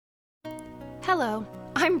Hello,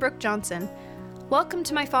 I'm Brooke Johnson. Welcome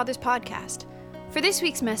to my father's podcast. For this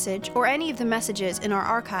week's message, or any of the messages in our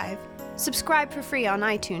archive, subscribe for free on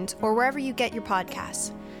iTunes or wherever you get your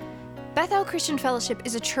podcasts. Bethel Christian Fellowship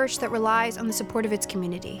is a church that relies on the support of its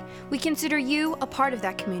community. We consider you a part of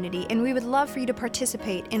that community, and we would love for you to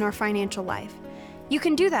participate in our financial life. You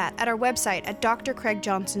can do that at our website at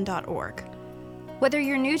drcraigjohnson.org. Whether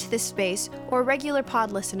you're new to this space or a regular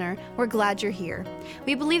pod listener, we're glad you're here.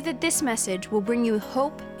 We believe that this message will bring you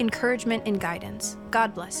hope, encouragement, and guidance.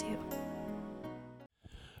 God bless you.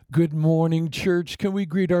 Good morning, church. Can we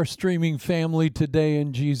greet our streaming family today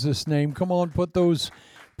in Jesus' name? Come on, put those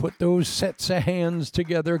sets of hands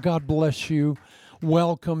together. God bless you.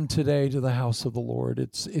 Welcome today to the house of the Lord.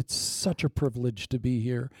 It's such a privilege to be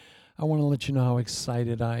here. I want to let you know how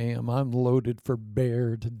excited I am. I'm loaded for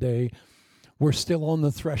bear today. We're still on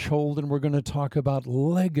the threshold, and we're going to talk about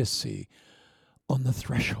legacy on the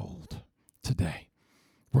threshold today.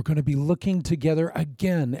 We're going to be looking together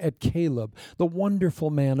again at Caleb, the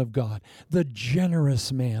wonderful man of God, the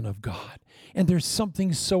generous man of God. And there's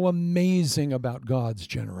something so amazing about God's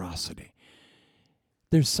generosity.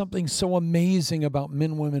 There's something so amazing about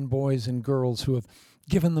men, women, boys, and girls who have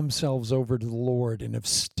given themselves over to the Lord and have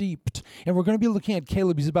steeped. And we're going to be looking at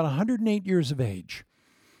Caleb. He's about 108 years of age.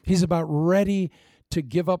 He's about ready to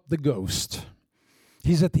give up the ghost.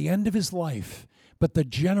 He's at the end of his life, but the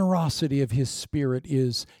generosity of his spirit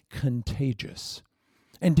is contagious.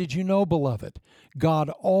 And did you know, beloved, God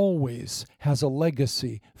always has a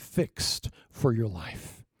legacy fixed for your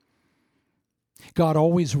life. God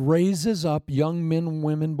always raises up young men,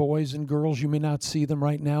 women, boys, and girls. You may not see them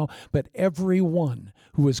right now, but everyone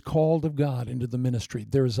who is called of God into the ministry,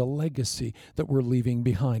 there is a legacy that we're leaving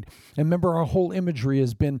behind. And remember, our whole imagery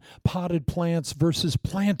has been potted plants versus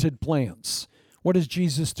planted plants. What is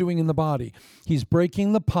Jesus doing in the body? He's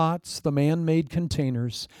breaking the pots, the man-made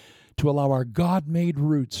containers, to allow our God-made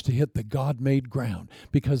roots to hit the God-made ground,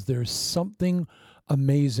 because there's something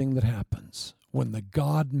amazing that happens when the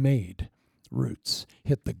God-made roots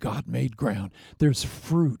hit the God-made ground. There's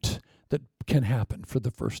fruit that can happen for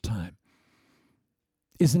the first time.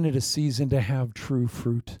 Isn't it a season to have true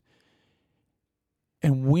fruit?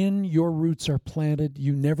 And when your roots are planted,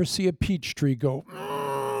 you never see a peach tree go,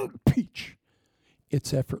 peach.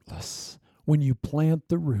 It's effortless. When you plant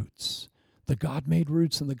the roots, the God-made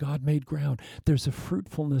roots in the God-made ground, there's a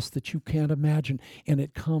fruitfulness that you can't imagine, and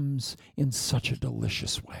it comes in such a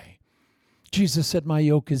delicious way. Jesus said, my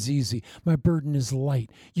yoke is easy, my burden is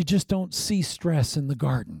light. You just don't see stress in the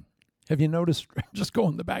garden. Have you noticed? Just go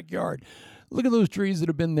in the backyard. Look at those trees that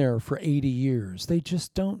have been there for 80 years. They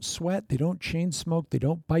just don't sweat. They don't chain smoke. They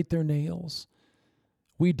don't bite their nails.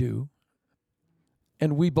 We do.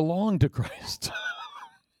 And we belong to Christ.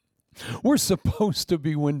 We're supposed to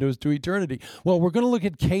be windows to eternity. Well, we're going to look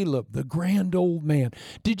at Caleb, the grand old man.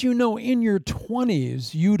 Did you know in your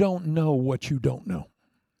 20s, you don't know what you don't know?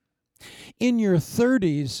 In your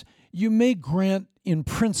 30s, you may grant in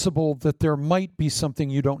principle that there might be something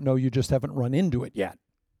you don't know, you just haven't run into it yet.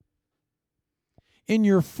 In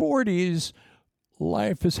your 40s,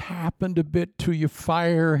 life has happened a bit to you.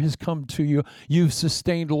 Fire has come to you. You've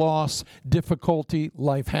sustained loss, difficulty,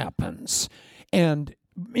 life happens. And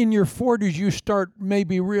in your 40s, you start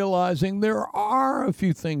maybe realizing there are a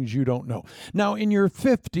few things you don't know. Now, in your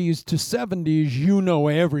 50s to 70s, you know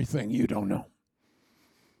everything you don't know.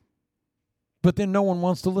 But then no one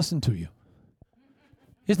wants to listen to you.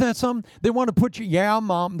 Isn't that something? They want to put you, yeah,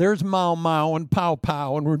 Mom, there's Mau Mau and Pow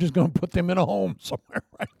Pow, and we're just going to put them in a home somewhere,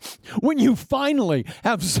 right? When you finally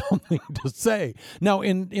have something to say. Now,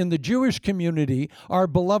 in the Jewish community, our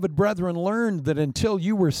beloved brethren learned that until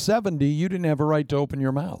you were 70, you didn't have a right to open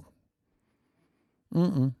your mouth.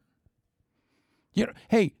 You know,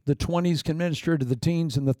 hey, the 20s can minister to the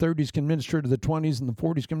teens, and the 30s can minister to the 20s, and the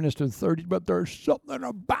 40s can minister to the 30s, but there's something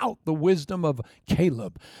about the wisdom of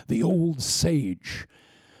Caleb, the old sage,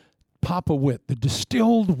 Papa Wit, the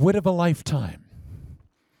distilled wit of a lifetime.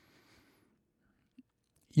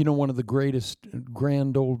 You know, one of the greatest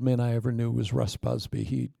grand old men I ever knew was Russ Busby.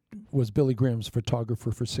 He was Billy Graham's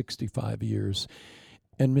photographer for 65 years.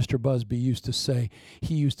 And Mr. Busby used to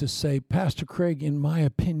say, Pastor Craig, in my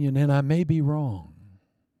opinion, and I may be wrong.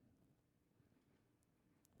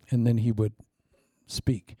 And then he would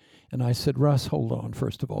speak. And I said, Russ, hold on,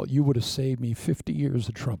 first of all. You would have saved me 50 years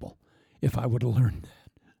of trouble if I would have learned that.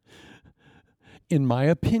 In my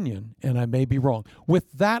opinion, and I may be wrong.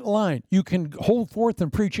 With that line, you can hold forth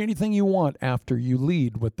and preach anything you want after you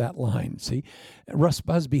lead with that line, see? Russ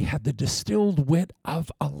Busby had the distilled wit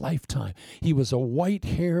of a lifetime. He was a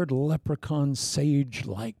white-haired leprechaun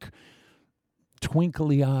sage-like,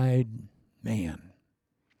 twinkly-eyed, Man,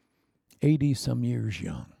 80 some years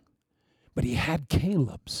young. But he had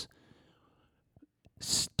Caleb's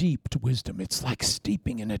steeped wisdom. It's like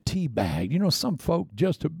steeping in a tea bag. You know, some folk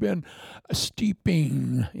just have been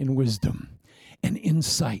steeping in wisdom and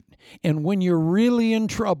insight. And when you're really in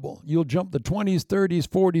trouble, you'll jump the 20s, 30s,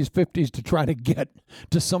 40s, 50s to try to get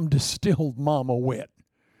to some distilled mama wit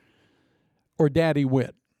or daddy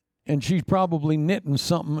wit. And she's probably knitting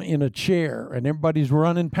something in a chair, and everybody's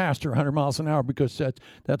running past her 100 miles an hour because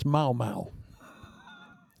that's Mau Mau.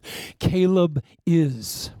 Caleb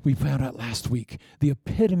is, we found out last week, the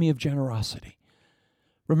epitome of generosity.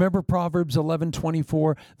 Remember Proverbs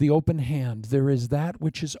 11:24, the open hand. There is that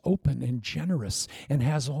which is open and generous and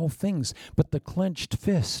has all things, but the clenched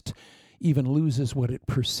fist even loses what it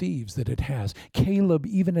perceives that it has. Caleb,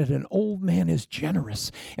 even at an old man, is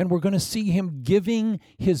generous, and we're going to see him giving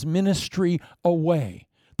his ministry away.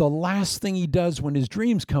 The last thing he does when his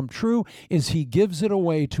dreams come true is he gives it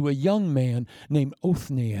away to a young man named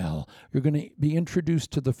Othniel. You're going to be introduced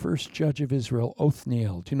to the first judge of Israel,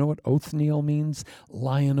 Othniel. Do you know what Othniel means?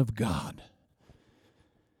 Lion of God.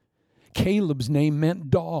 Caleb's name meant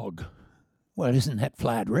dog. Well, isn't that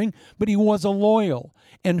flattering? But he was a loyal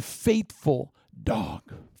and faithful dog.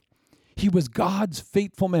 He was God's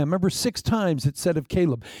faithful man. Remember, 6 times it said of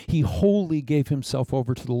Caleb, he wholly gave himself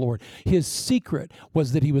over to the Lord. His secret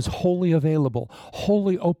was that he was wholly available,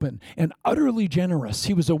 wholly open, and utterly generous.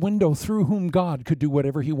 He was a window through whom God could do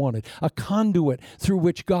whatever he wanted, a conduit through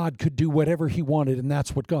which God could do whatever he wanted, and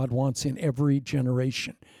that's what God wants in every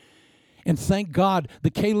generation. And thank God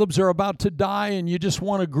the Calebs are about to die and you just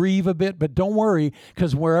want to grieve a bit, but don't worry,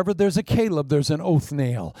 because wherever there's a Caleb, there's an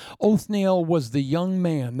Othniel. Othniel was the young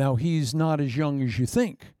man. Now, he's not as young as you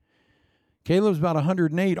think. Caleb's about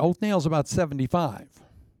 108. Othniel's about 75.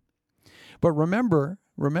 But remember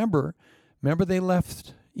they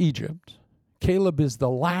left Egypt. Caleb is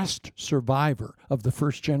the last survivor of the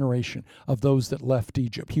first generation of those that left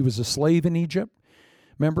Egypt. He was a slave in Egypt.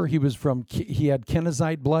 Remember, he had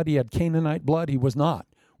Kenizzite blood, he had Canaanite blood. He was not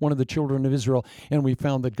one of the children of Israel. And we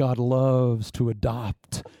found that God loves to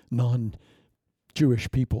adopt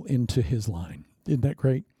non-Jewish people into his line. Isn't that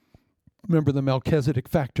great? Remember the Melchizedek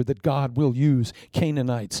factor, that God will use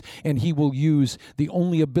Canaanites, and he will use the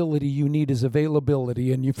only ability you need is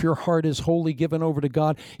availability. And if your heart is wholly given over to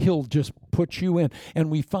God, he'll just put you in.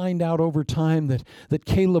 And we find out over time that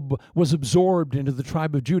Caleb was absorbed into the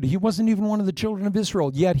tribe of Judah. He wasn't even one of the children of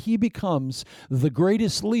Israel, yet he becomes the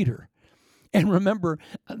greatest leader. And remember,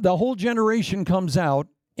 the whole generation comes out,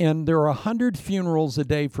 and there are 100 funerals a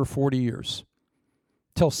day for 40 years.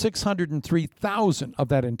 Till 603,000 of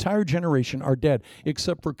that entire generation are dead,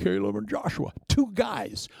 except for Caleb and Joshua. 2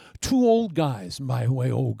 guys, 2 old guys. By the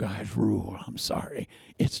way, old guys rule. I'm sorry.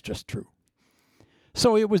 It's just true.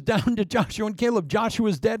 So it was down to Joshua and Caleb.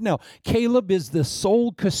 Joshua's dead now. Caleb is the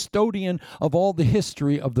sole custodian of all the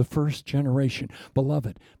history of the first generation.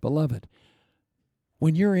 Beloved,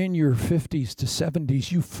 when you're in your 50s to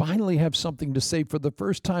 70s, you finally have something to say for the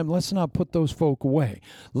first time. Let's not put those folk away.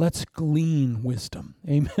 Let's glean wisdom.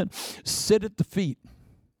 Amen. Sit at the feet.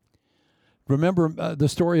 Remember the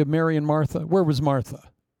story of Mary and Martha? Where was Martha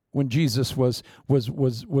when Jesus was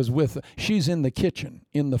with her? She's in the kitchen,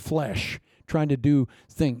 in the flesh, trying to do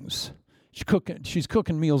things. She's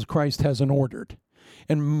cooking meals Christ hasn't ordered.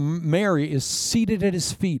 And Mary is seated at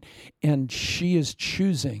his feet, and she is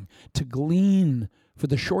choosing to glean. For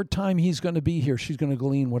the short time he's going to be here, she's going to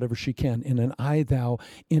glean whatever she can in an I-thou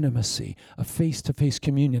intimacy, a face-to-face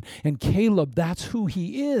communion. And Caleb, that's who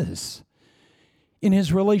he is in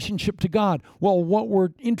his relationship to God. Well, what we're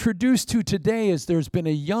introduced to today is there's been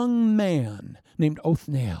a young man named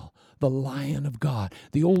Othniel, the Lion of God.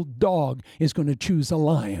 The old dog is going to choose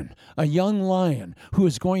a young lion who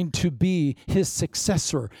is going to be his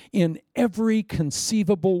successor in every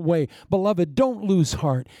conceivable way. Beloved, don't lose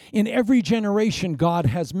heart. In every generation, God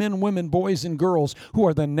has men, women, boys, and girls who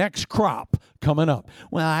are the next crop coming up.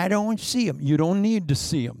 Well, I don't see them. You don't need to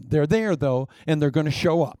see them. They're there, though, and they're going to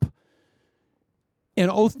show up. And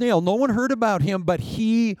Othniel, no one heard about him, but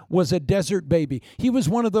he was a desert baby. He was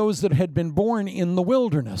one of those that had been born in the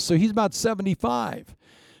wilderness. So he's about 75.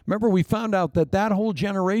 Remember, we found out that whole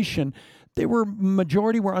generation,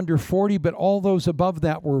 majority were under 40, but all those above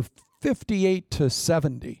that were 58 to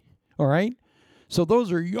 70. All right? So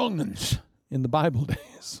those are young'uns in the Bible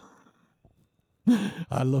days.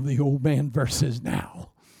 I love the old man verses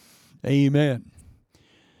now. Amen.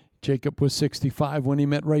 Jacob was 65 when he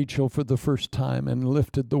met Rachel for the first time and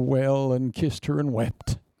lifted the well and kissed her and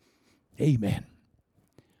wept. Amen.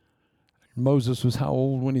 Moses was how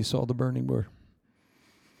old when he saw the burning bush?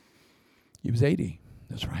 He was 80.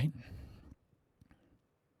 That's right.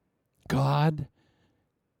 God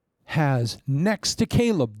has next to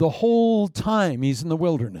Caleb the whole time he's in the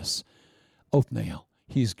wilderness, Othniel.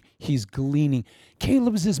 He's gleaning.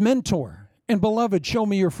 Caleb's his mentor. And beloved, show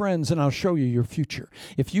me your friends and I'll show you your future.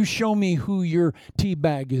 If you show me who your tea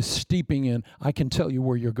bag is steeping in, I can tell you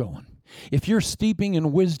where you're going. If you're steeping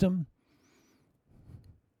in wisdom,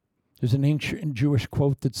 there's an ancient Jewish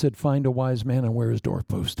quote that said, find a wise man and wear his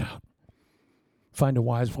doorpost out. Find a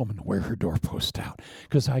wise woman and wear her doorpost out.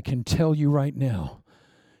 Because I can tell you right now,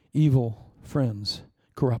 evil friends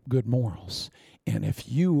corrupt good morals. And if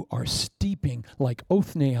you are steeping like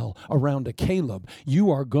Othniel around a Caleb,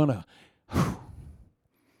 you are gonna,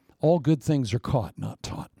 all good things are caught, not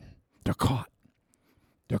taught. They're caught.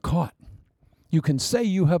 They're caught. You can say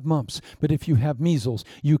you have mumps, but if you have measles,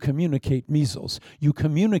 you communicate measles. You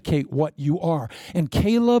communicate what you are. And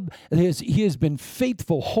Caleb, he has been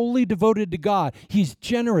faithful, wholly devoted to God. He's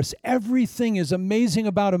generous. Everything is amazing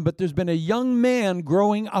about him, but there's been a young man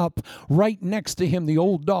growing up right next to him. The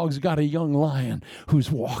old dog's got a young lion who's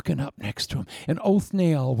walking up next to him. And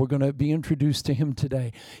Othniel, we're going to be introduced to him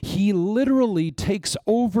today. He literally takes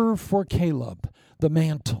over for Caleb the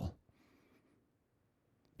mantle.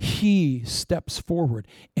 He steps forward,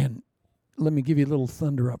 and let me give you a little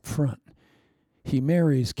thunder up front. He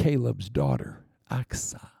marries Caleb's daughter,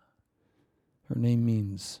 Achsah. Her name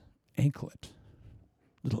means anklet,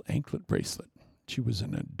 little anklet bracelet. She was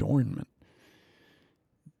an adornment.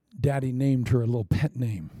 Daddy named her a little pet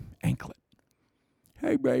name, Anklet.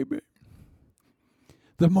 Hey, baby.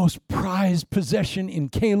 The most prized possession in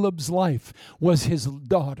Caleb's life was his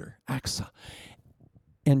daughter, Achsah.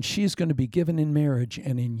 And she's going to be given in marriage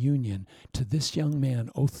and in union to this young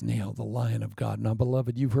man, Othniel, the Lion of God. Now,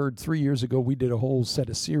 beloved, you've heard 3 years ago we did a whole set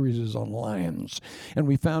of series on lions. And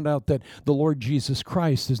we found out that the Lord Jesus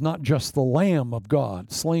Christ is not just the Lamb of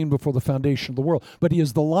God, slain before the foundation of the world, but he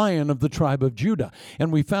is the Lion of the tribe of Judah.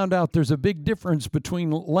 And we found out there's a big difference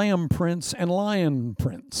between Lamb Prince and Lion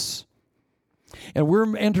Prince. And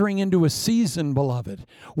we're entering into a season, beloved,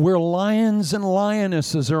 where lions and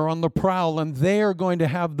lionesses are on the prowl, and they are going to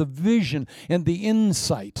have the vision and the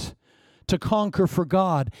insight to conquer for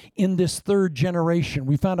God in this third generation.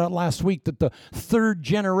 We found out last week that the third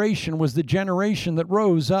generation was the generation that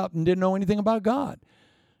rose up and didn't know anything about God.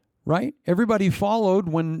 Right? Everybody followed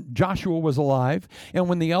when Joshua was alive, and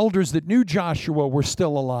when the elders that knew Joshua were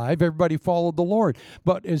still alive, everybody followed the Lord.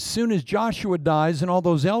 But as soon as Joshua dies and all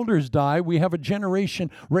those elders die, we have a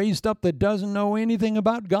generation raised up that doesn't know anything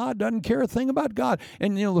about God, doesn't care a thing about God.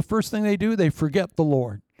 And the first thing they do, they forget the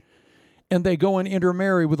Lord. And they go and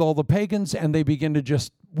intermarry with all the pagans, and they begin to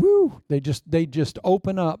just, they just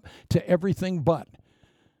open up to everything but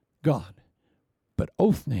God. But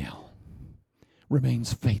Othniel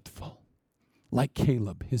remains faithful, like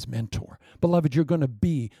Caleb, his mentor. Beloved, you're going to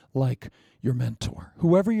be like your mentor.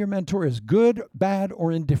 Whoever your mentor is, good, bad,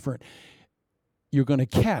 or indifferent, you're going to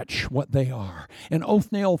catch what they are. And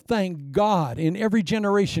Othniel, thank God, in every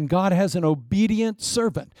generation, God has an obedient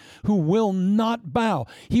servant who will not bow.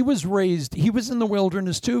 He was in the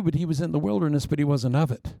wilderness too, but he was in the wilderness, but he wasn't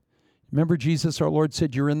of it. Remember Jesus, our Lord,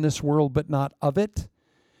 said, you're in this world, but not of it.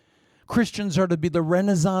 Christians are to be the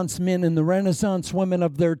Renaissance men and the Renaissance women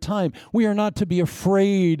of their time. We are not to be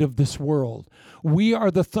afraid of this world. We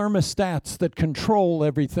are the thermostats that control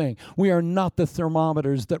everything. We are not the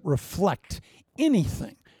thermometers that reflect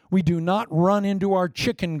anything. We do not run into our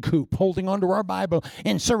chicken coop holding onto our Bible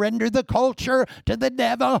and surrender the culture to the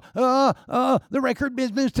devil, the record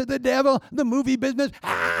business to the devil, the movie business.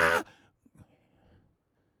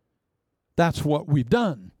 That's what we've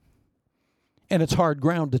done. And it's hard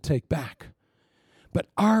ground to take back. But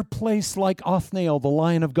our place, like Othniel, the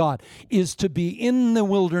Lion of God, is to be in the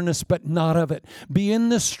wilderness, but not of it. Be in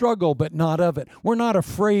the struggle, but not of it. We're not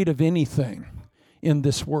afraid of anything in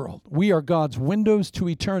this world. We are God's windows to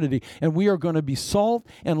eternity, and we are going to be salt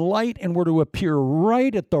and light, and we're to appear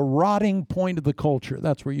right at the rotting point of the culture.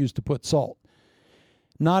 That's where you used to put salt.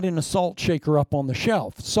 Not in a salt shaker up on the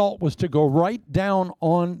shelf. Salt was to go right down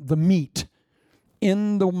on the meat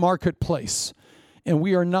in the marketplace. And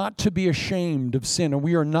we are not to be ashamed of sin, and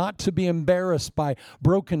we are not to be embarrassed by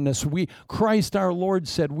brokenness. Christ our Lord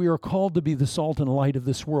said we are called to be the salt and light of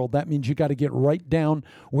this world. That means you got to get right down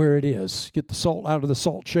where it is. Get the salt out of the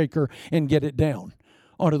salt shaker and get it down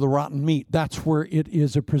onto the rotten meat. That's where it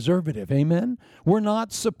is a preservative. Amen? We're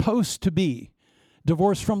not supposed to be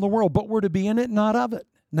divorced from the world, but we're to be in it, not of it.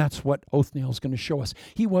 And that's what Othniel is going to show us.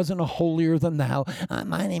 He wasn't a holier than thou.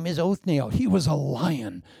 My name is Othniel. He was a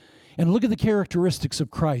lion. And look at the characteristics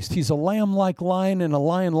of Christ. He's a lamb like lion and a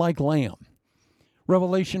lion like lamb.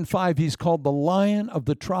 Revelation 5, he's called the Lion of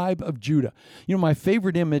the tribe of Judah. You know, my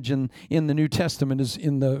favorite image in the New Testament is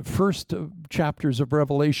in the first chapters of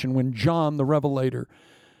Revelation when John, the Revelator,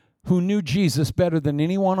 who knew Jesus better than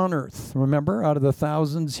anyone on earth. Remember, out of the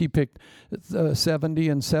thousands, he picked 70,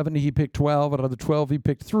 and 70 he picked 12. Out of the 12, he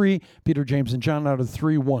picked 3, Peter, James, and John. Out of the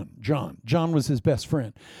 3, 1, John. John was his best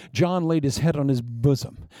friend. John laid his head on his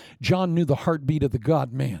bosom. John knew the heartbeat of the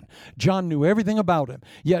God-man. John knew everything about him.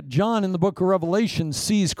 Yet John, in the book of Revelation,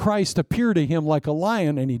 sees Christ appear to him like a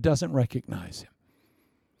lion, and he doesn't recognize him.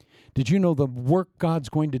 Did you know the work God's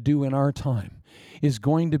going to do in our time is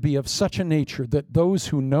going to be of such a nature that those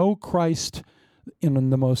who know Christ in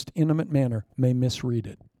the most intimate manner may misread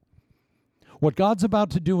it? What God's about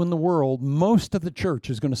to do in the world, most of the church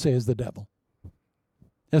is going to say is the devil,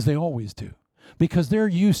 as they always do, because they're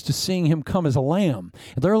used to seeing him come as a lamb.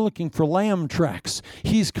 They're looking for lamb tracks.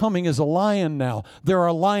 He's coming as a lion now. There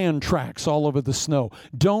are lion tracks all over the snow.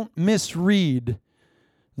 Don't misread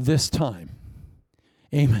this time.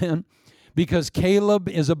 Amen. Because Caleb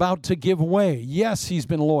is about to give way. Yes, he's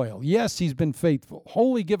been loyal. Yes, he's been faithful,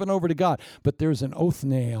 wholly given over to God. But there's an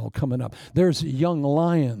Othniel coming up. There's young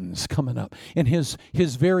lions coming up. And his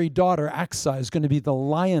very daughter, Aksa, is going to be the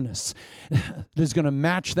lioness that is going to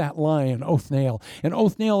match that lion, Othniel. And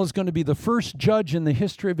Othniel is going to be the first judge in the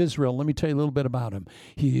history of Israel. Let me tell you a little bit about him.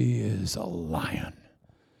 He is a lion.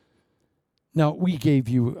 Now, we gave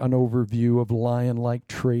you an overview of lion-like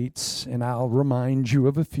traits, and I'll remind you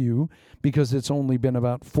of a few because it's only been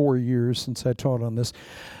about 4 years since I taught on this.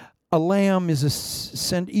 A lamb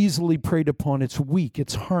is easily preyed upon. It's weak.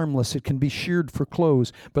 It's harmless. It can be sheared for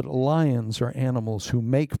clothes. But lions are animals who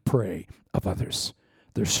make prey of others.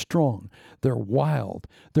 They're strong. They're wild.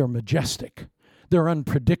 They're majestic. They're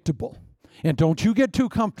unpredictable. And don't you get too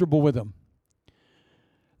comfortable with them.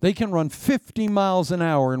 They can run 50 miles an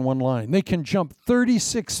hour in one line. They can jump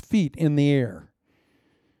 36 feet in the air.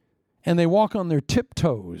 And they walk on their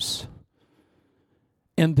tiptoes.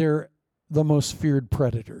 And they're the most feared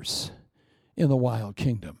predators in the wild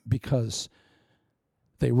kingdom because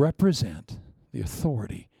they represent the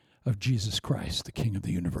authority of Jesus Christ, the King of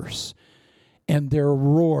the universe. And their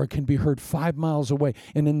roar can be heard 5 miles away.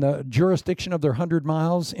 And in the jurisdiction of their 100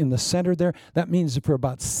 miles, in the center there, that means that for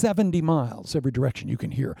about 70 miles, every direction, you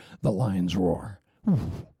can hear the lion's roar.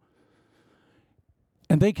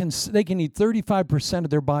 And they can eat 35% of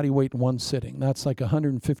their body weight in one sitting. That's like a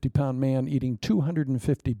 150-pound man eating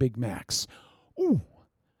 250 Big Macs.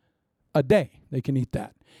 A day, they can eat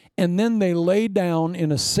that. And then they lay down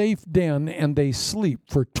in a safe den and they sleep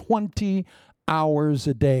for 20 hours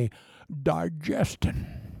a day. Digesting.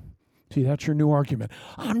 See, that's your new argument.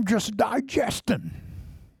 I'm just digesting.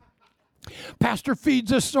 Pastor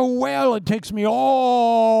feeds us so well, it takes me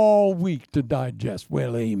all week to digest.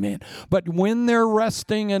 Well, amen. But when they're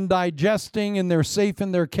resting and digesting and they're safe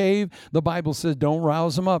in their cave, the Bible says don't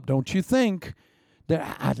rouse them up. Don't you think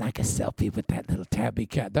that I'd like a selfie with that little tabby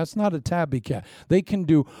cat. That's not a tabby cat. They can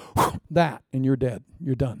do that and you're dead.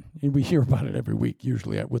 You're done. And we hear about it every week,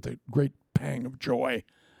 usually with a great pang of joy.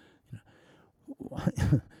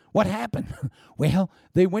 What happened? Well,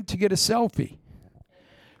 they went to get a selfie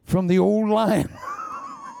from the old lion.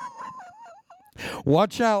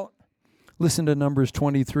 Watch out. Listen to Numbers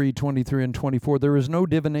 23, 23, and 24. There is no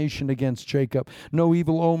divination against Jacob, no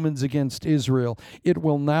evil omens against Israel. It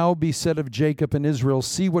will now be said of Jacob and Israel,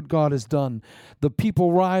 see what God has done. The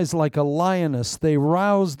people rise like a lioness. They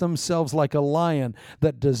rouse themselves like a lion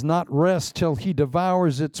that does not rest till he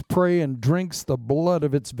devours its prey and drinks the blood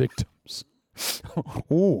of its victims.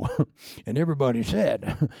 Oh, and everybody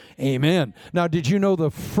said, amen. Now, did you know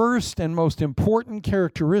the first and most important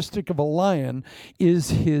characteristic of a lion is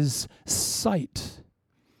his sight,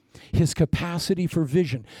 his capacity for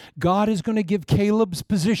vision? God is going to give Caleb's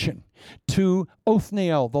position to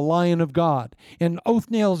Othniel, the lion of God. And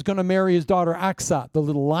Othniel is going to marry his daughter Aksa, the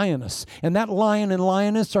little lioness. And that lion and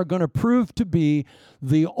lioness are going to prove to be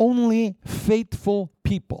the only faithful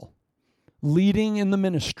people leading in the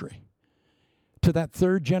ministry to that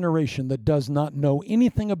third generation that does not know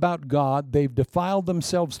anything about God. They've defiled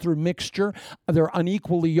themselves through mixture. They're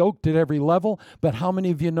unequally yoked at every level. But how many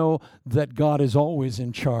of you know that God is always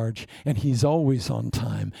in charge and he's always on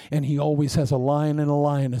time and he always has a lion and a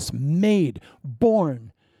lioness made,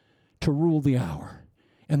 born to rule the hour?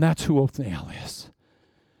 And that's who Othniel is.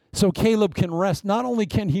 So Caleb can rest. Not only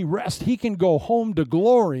can he rest, he can go home to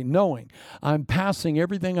glory knowing I'm passing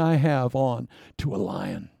everything I have on to a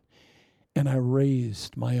lion. And I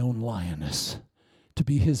raised my own lioness to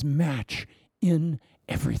be his match in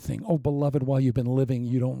everything. Oh, beloved, while you've been living,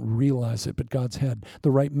 you don't realize it, but God's had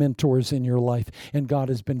the right mentors in your life, and God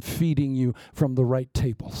has been feeding you from the right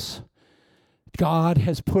tables. God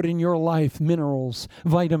has put in your life minerals,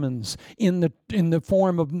 vitamins, in the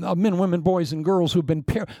form of men, women, boys, and girls who've been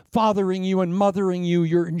fathering you and mothering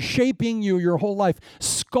you, shaping you your whole life,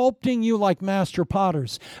 sculpting you like master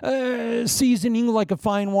potters, seasoning you like a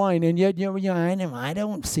fine wine, and yet I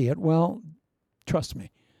don't see it. Well, trust me.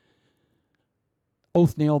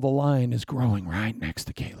 Othniel the lion is growing right next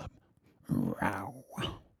to Caleb. Wow.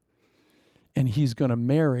 And he's going to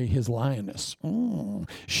marry his lioness.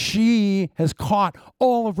 She has caught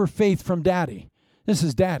all of her faith from Daddy. This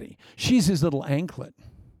is Daddy. She's his little anklet.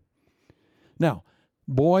 Now,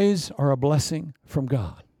 boys are a blessing from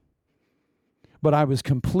God. But I was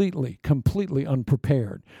completely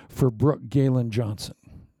unprepared for Brooke Galen Johnson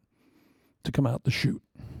to come out the chute.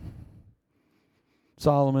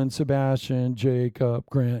 Solomon, Sebastian, Jacob,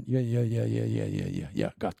 Grant, yeah,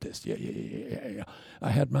 got this, yeah. I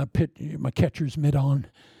had my catcher's mitt on,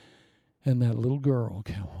 and that little girl,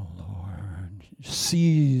 oh Lord,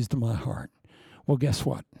 seized my heart. Well, guess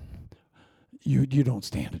what? You don't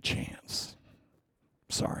stand a chance.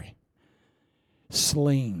 Sorry.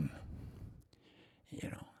 Slain.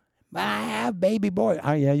 I have baby boy.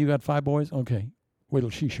 Oh, yeah, you got 5 boys? Okay. Wait till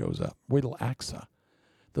she shows up. Wait till Axa,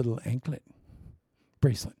 the little anklet.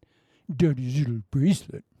 Bracelet. Daddy's little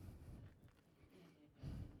bracelet.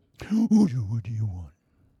 What do you want?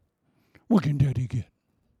 What can Daddy get?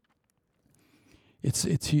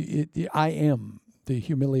 I am the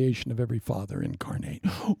humiliation of every father incarnate.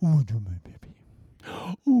 Oh, my baby.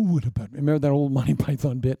 Oh, what about me? Remember that old Monty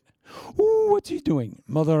Python bit? Oh, what's he doing?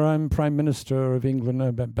 Mother, I'm Prime Minister of England.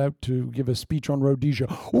 I'm about to give a speech on Rhodesia.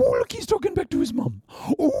 Oh, look, he's talking back to his mom.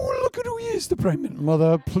 Oh, look at who he is, the Prime Minister.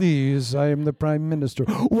 Mother, please, I am the Prime Minister.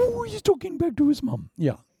 Oh, he's talking back to his mom.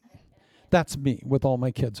 Yeah, that's me with all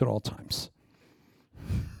my kids at all times.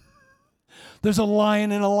 There's a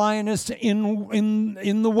lion and a lioness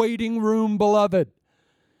in the waiting room, beloved.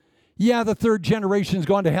 Yeah, the 3rd generation's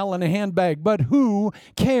gone to hell in a handbag, but who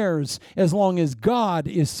cares as long as God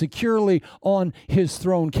is securely on his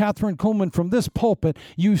throne? Catherine Coleman from this pulpit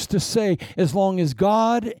used to say, as long as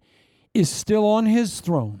God is still on his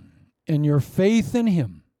throne and your faith in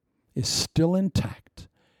him is still intact,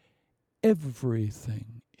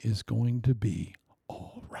 everything is going to be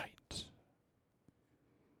all right.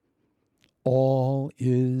 All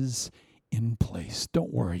is in place.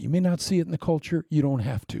 Don't worry. You may not see it in the culture. You don't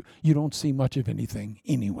have to. You don't see much of anything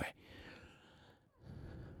anyway.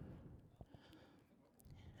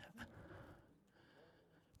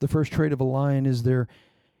 The first trait of a lion is their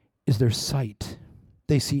sight.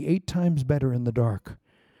 They see 8 times better in the dark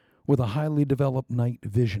with a highly developed night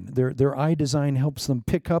vision. Their eye design helps them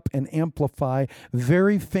pick up and amplify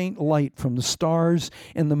very faint light from the stars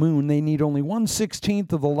and the moon. They need only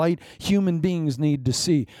 1/16 of the light human beings need to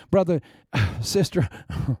see. Brother, sister,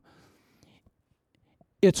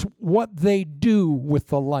 it's what they do with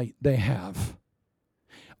the light they have.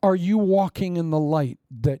 Are you walking in the light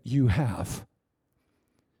that you have?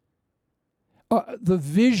 The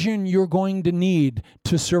vision you're going to need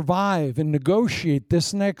to survive and negotiate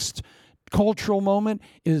this next cultural moment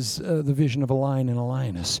is the vision of a lion and a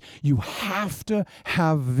lioness. You have to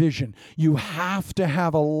have vision. You have to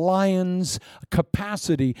have a lion's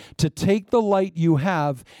capacity to take the light you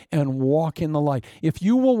have and walk in the light. If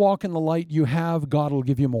you will walk in the light you have, God will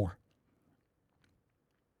give you more.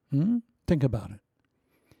 Think about it.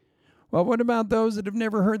 Well, what about those that have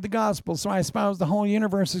never heard the gospel? So I espouse the whole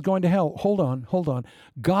universe is going to hell. Hold on.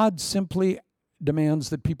 God simply demands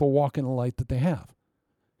that people walk in the light that they have.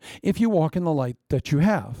 If you walk in the light that you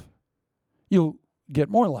have, you'll get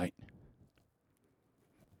more light.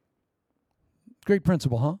 Great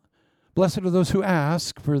principle, huh? Blessed are those who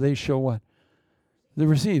ask, for they shall what? They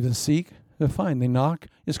receive. They seek. They find. They knock.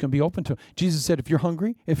 It's going to be open to them. Jesus said, if you're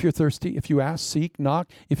hungry, if you're thirsty, if you ask, seek, knock,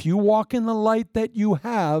 if you walk in the light that you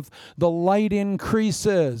have, the light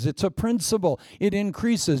increases. It's a principle. It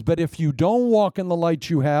increases. But if you don't walk in the light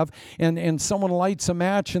you have, and someone lights a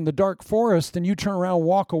match in the dark forest and you turn around and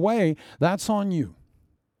walk away, that's on you.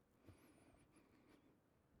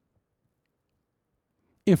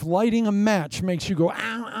 If lighting a match makes you go, ow,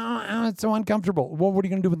 ow, ow, it's so uncomfortable. Well, what are you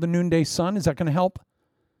going to do with the noonday sun? Is that going to help?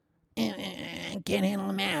 Can't handle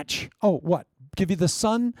a match. Oh, what? Give you the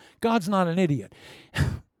sun? God's not an idiot.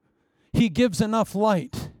 He gives enough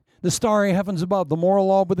light. The starry heavens above, the moral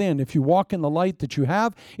law within. If you walk in the light that you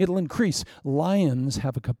have, it'll increase. Lions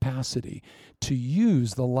have a capacity to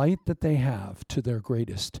use the light that they have to their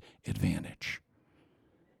greatest advantage.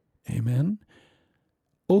 Amen?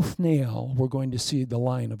 Othniel, we're going to see the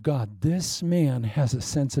Lion of God. This man has a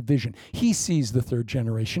sense of vision. He sees the third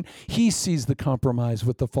generation. He sees the compromise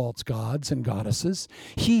with the false gods and goddesses.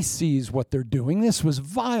 He sees what they're doing. This was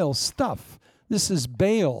vile stuff. This is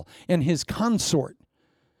Baal and his consort.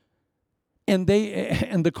 And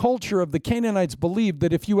the culture of the Canaanites believed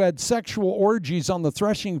that if you had sexual orgies on the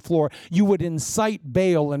threshing floor, you would incite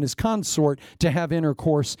Baal and his consort to have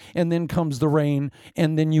intercourse, and then comes the rain,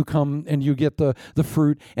 and then you come and you get the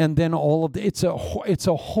fruit, and then all of it's a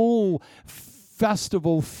whole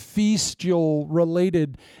festival, feastial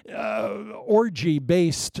related orgy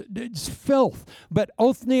based filth. But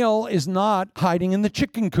Othniel is not hiding in the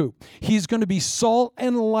chicken coop. He's going to be salt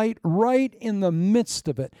and light right in the midst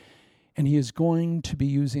of it. And he is going to be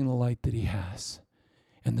using the light that he has.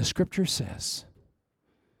 And the scripture says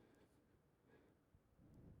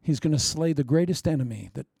he's going to slay the greatest enemy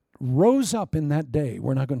that rose up in that day.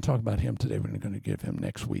 We're not going to talk about him today. We're going to give him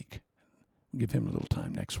next week. We'll give him a little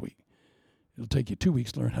time next week. It'll take you 2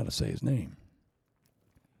 weeks to learn how to say his name.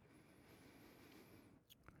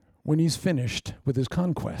 When he's finished with his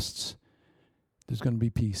conquests, there's going to be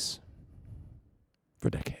peace for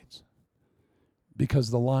decades. Because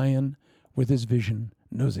the lion, with his vision,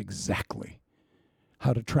 knows exactly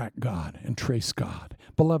how to track God and trace God.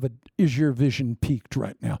 Beloved, is your vision peaked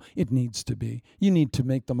right now? It needs to be. You need to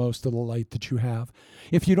make the most of the light that you have.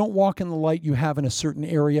 If you don't walk in the light you have in a certain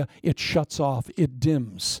area, it shuts off, it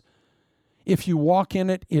dims. If you walk in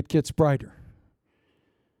it, it gets brighter.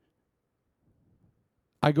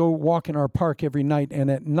 I go walk in our park every night,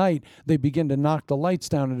 and at night they begin to knock the lights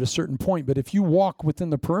down at a certain point. But if you walk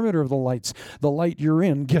within the perimeter of the lights, the light you're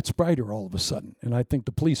in gets brighter all of a sudden. And I think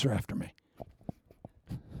the police are after me.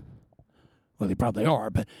 Well, they probably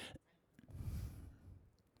are, but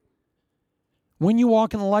when you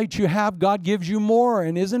walk in the light you have, God gives you more.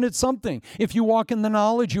 And isn't it something? If you walk in the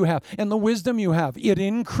knowledge you have and the wisdom you have, it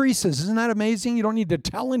increases. Isn't that amazing? You don't need to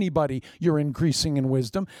tell anybody you're increasing in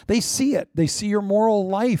wisdom. They see it. They see your moral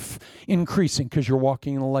life increasing because you're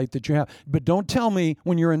walking in the light that you have. But don't tell me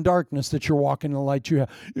when you're in darkness that you're walking in the light you have.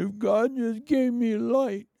 If God just gave me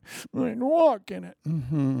light, I'd walk in it.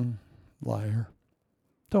 Liar.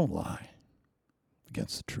 Don't lie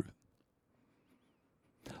against the truth.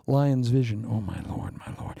 Lion's vision, oh my Lord,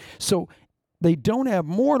 my Lord. So they don't have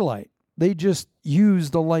more light. They just use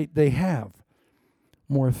the light they have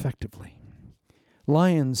more effectively.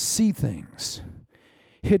 Lions see things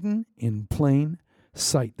hidden in plain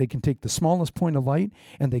sight. They can take the smallest point of light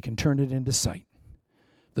and they can turn it into sight.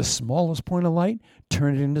 The smallest point of light,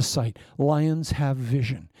 turn it into sight. Lions have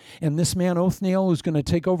vision. And this man, Othniel, who's going to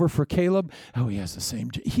take over for Caleb, he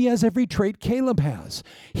has every trait Caleb has.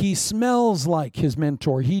 He smells like his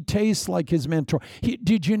mentor. He tastes like his mentor.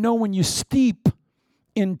 Did you know when you steep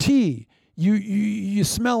in tea, you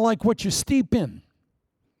smell like what you steep in?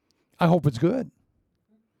 I hope it's good.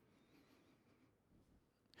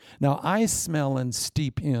 Now, I smell and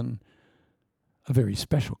steep in a very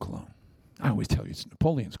special cologne. I always tell you it's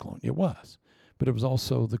Napoleon's cologne. It was. But it was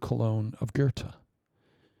also the cologne of Goethe.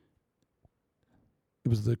 It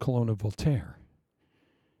was the cologne of Voltaire.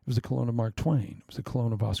 It was the cologne of Mark Twain. It was the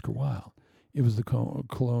cologne of Oscar Wilde. It was the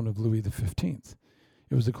cologne of Louis XV.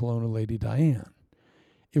 It was the cologne of Lady Diane.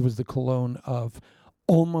 It was the cologne of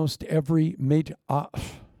almost every major author,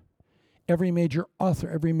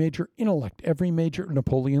 every major intellect, every major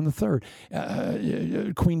Napoleon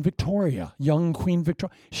III, Queen Victoria, young Queen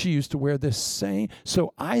Victoria. She used to wear this same.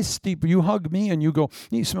 So I steep, you hug me and you go,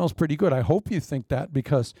 he smells pretty good. I hope you think that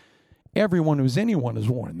because everyone who's anyone has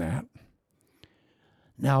worn that.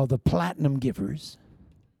 Now the platinum givers,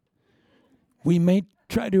 we may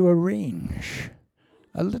try to arrange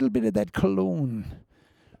a little bit of that cologne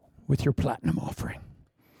with your platinum offering.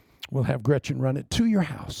 We'll have Gretchen run it to your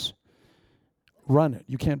house. Run it.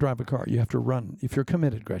 You can't drive a car. You have to run. If you're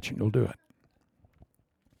committed, Gretchen, you'll do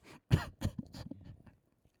it.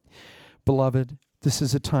 Beloved, this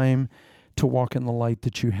is a time to walk in the light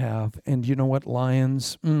that you have. And you know what,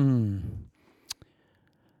 lions?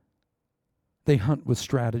 They hunt with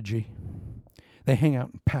strategy. They hang out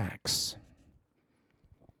in packs.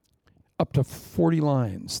 Up to 40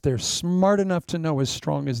 lions. They're smart enough to know as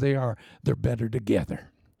strong as they are, they're better together.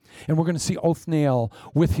 And we're going to see Othniel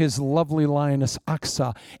with his lovely lioness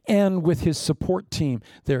Aksa and with his support team.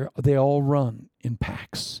 They all run in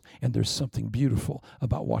packs. And there's something beautiful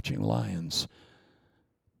about watching lions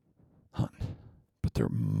hunt. But they're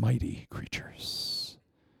mighty creatures.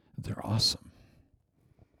 They're awesome.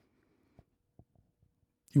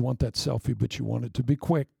 You want that selfie, but you want it to be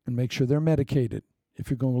quick and make sure they're medicated if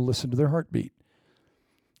you're going to listen to their heartbeat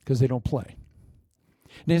because they don't play.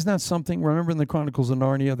 And isn't that something? Remember in the Chronicles of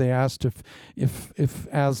Narnia, they asked if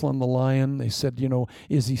Aslan the lion, they said,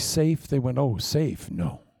 is he safe? They went, oh, safe?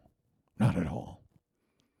 No, not at all.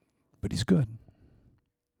 But he's good.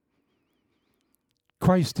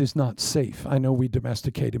 Christ is not safe. I know we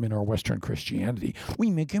domesticate him in our Western Christianity. We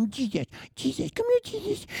make him Jesus. Jesus, come here,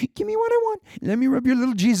 Jesus. Give me what I want. Let me rub your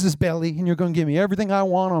little Jesus belly, and you're going to give me everything I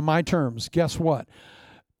want on my terms. Guess what?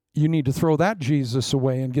 You need to throw that Jesus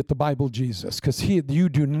away and get the Bible Jesus, because you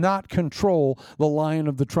do not control the Lion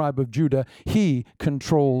of the tribe of Judah. He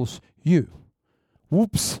controls you.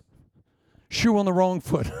 Whoops. Shoe on the wrong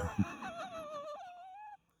foot.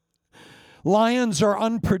 Lions are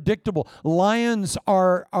unpredictable. Lions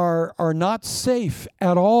are not safe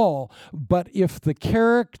at all. But if the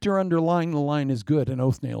character underlying the lion is good, and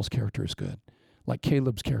Othniel's character is good, like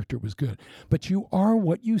Caleb's character was good. But you are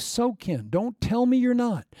what you soak in. Don't tell me you're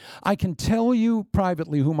not. I can tell you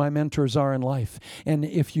privately who my mentors are in life. And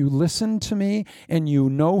if you listen to me and you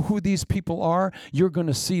know who these people are, you're going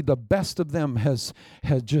to see the best of them has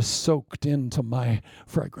just soaked into my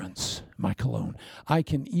fragrance, my cologne. I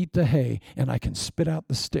can eat the hay and I can spit out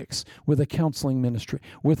the sticks with a counseling ministry,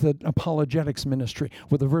 with an apologetics ministry,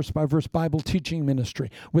 with a verse-by-verse Bible teaching ministry,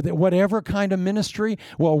 with whatever kind of ministry,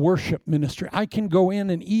 worship ministry. I can go in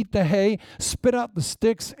and eat the hay, spit out the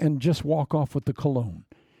sticks, and just walk off with the cologne.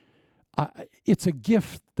 It's a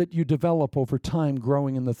gift that you develop over time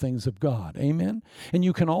growing in the things of God. Amen? And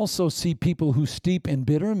you can also see people who steep in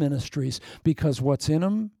bitter ministries because what's in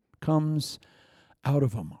them comes out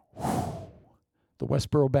of them. The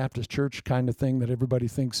Westboro Baptist Church kind of thing that everybody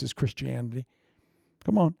thinks is Christianity.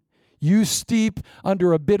 Come on. You steep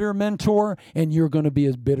under a bitter mentor, and you're going to be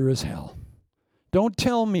as bitter as hell. Don't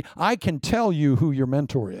tell me. I can tell you who your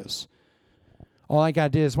mentor is. All I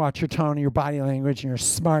got to do is watch your tone and your body language and your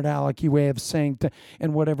smart alecky way of saying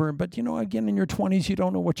and whatever. But, again, in your 20s, you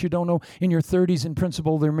don't know what you don't know. In your 30s, in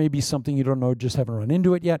principle, there may be something you don't know, just haven't run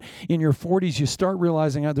into it yet. In your 40s, you start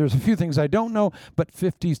realizing there's a few things I don't know. But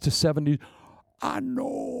 50s to 70s, I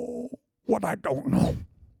know what I don't know.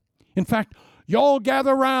 In fact, y'all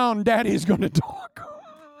gather around. Daddy's going to talk.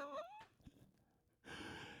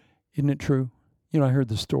 Isn't it true? I heard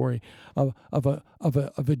the story of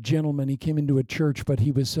a gentleman. He came into a church, but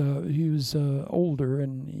he was older,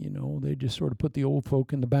 and they just sort of put the old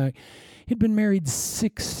folk in the back. He'd been married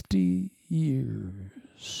 60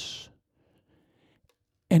 years,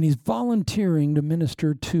 and he's volunteering to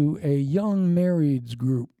minister to a young marrieds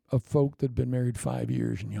group of folk that'd been married 5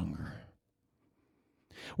 years and younger.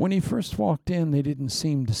 When he first walked in, they didn't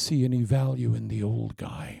seem to see any value in the old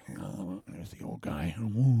guy. Oh, there's the old guy.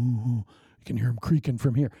 Ooh. You can hear him creaking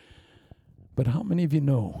from here. But how many of you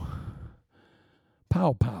know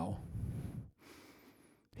Pow Pow?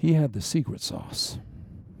 He had the secret sauce.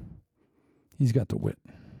 He's got the wit.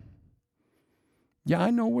 Yeah, I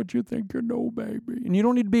know what you think you know, baby. And you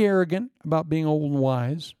don't need to be arrogant about being old and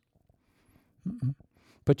wise.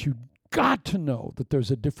 But you got to know that there's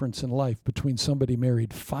a difference in life between somebody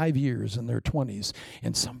married 5 years in their 20s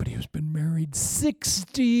and somebody who's been married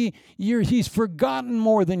 60 years. He's forgotten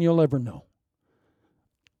more than you'll ever know.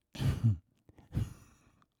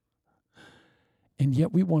 And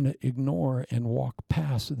yet we want to ignore and walk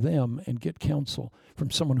past them and get counsel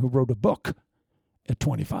from someone who wrote a book at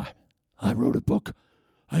 25. I wrote a book.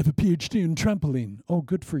 I have a PhD in trampoline. Oh,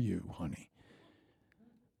 good for you, honey.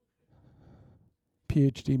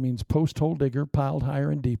 PhD means post-hole digger, piled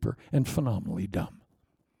higher and deeper, and phenomenally dumb.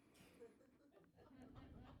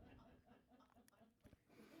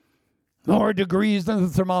 More degrees than the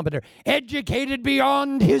thermometer. Educated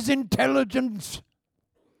beyond his intelligence.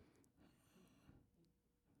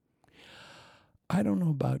 I don't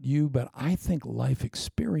know about you, but I think life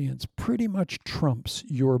experience pretty much trumps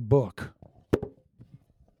your book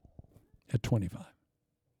at 25.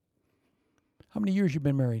 How many years you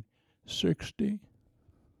been married? 60.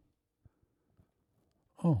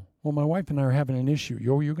 Oh, well, my wife and I are having an issue.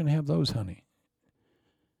 You're going to have those, honey.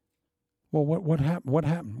 Well, what happened? What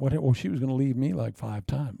happened? Well, she was going to leave me like 5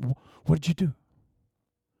 times. What did you do?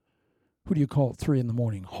 Who do you call at 3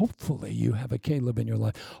 a.m? Hopefully you have a Caleb in your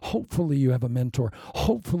life. Hopefully you have a mentor.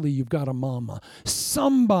 Hopefully you've got a mama.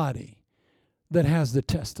 Somebody that has the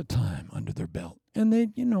test of time under their belt. And they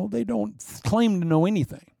don't claim to know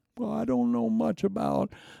anything. Well, I don't know much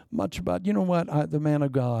about, you know what, the man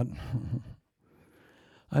of God.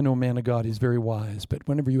 I know a man of God, he's very wise, but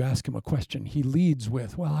whenever you ask him a question, he leads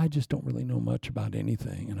with, well, I just don't really know much about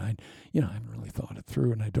anything, and I haven't really thought it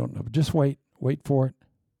through, and I don't know. But just wait for it.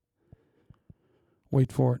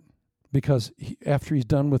 Wait for it. Because after he's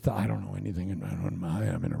done with I don't know anything, and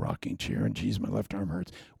I'm in a rocking chair, and geez, my left arm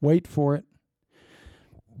hurts. Wait for it.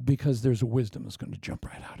 because there's a wisdom that's going to jump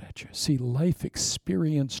right out at you. See, life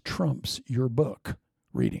experience trumps your book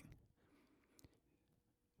reading.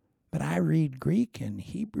 But I read Greek and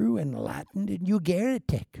Hebrew and Latin and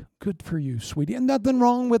Ugaritic. Good for you, sweetie. And nothing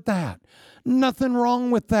wrong with that. Nothing wrong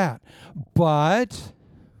with that. But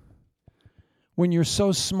when you're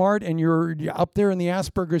so smart and you're up there in the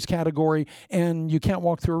Asperger's category and you can't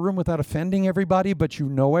walk through a room without offending everybody, but you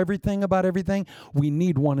know everything about everything, we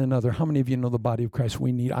need one another. How many of you know the body of Christ?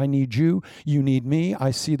 I need you. You need me. I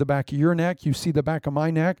see the back of your neck. You see the back of my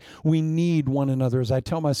neck. We need one another. As I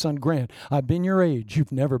tell my son Grant, I've been your age.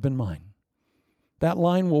 You've never been mine. That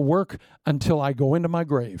line will work until I go into my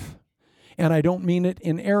grave. And I don't mean it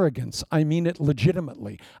in arrogance. I mean it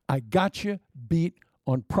legitimately. I got you beat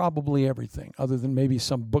on probably everything, other than maybe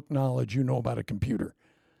some book knowledge you know about a computer.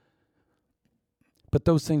 But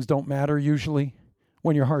those things don't matter usually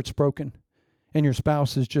when your heart's broken and your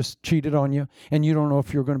spouse has just cheated on you and you don't know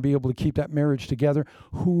if you're going to be able to keep that marriage together.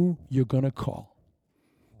 Who you're going to call?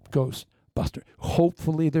 Ghostbuster.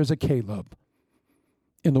 Hopefully there's a Caleb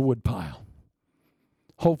in the woodpile.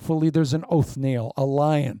 Hopefully there's an Othniel, a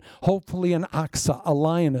lion. Hopefully an Aksa, a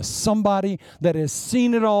lioness. Somebody that has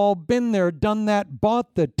seen it all, been there, done that,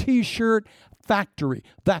 bought the T-shirt factory.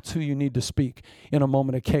 That's who you need to speak in a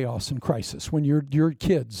moment of chaos and crisis. When your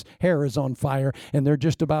kid's hair is on fire and they're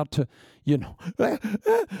just about to,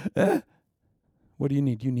 what do you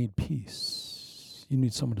need? You need peace. You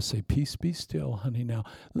need someone to say, peace, be still, honey. Now,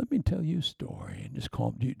 let me tell you a story. And just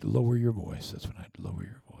calm, lower your voice. That's when I lower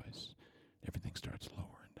your voice. Everything starts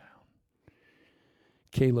lowering down.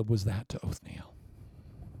 Caleb was that to Othniel.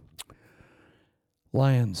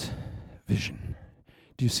 Lion's vision.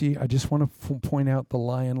 Do you see? I just want to point out the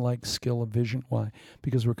lion-like skill of vision. Why?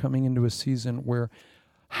 Because we're coming into a season where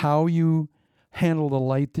how you handle the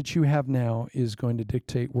light that you have now is going to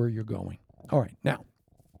dictate where you're going. All right, now,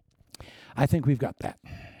 I think we've got that.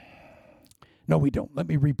 No, we don't. Let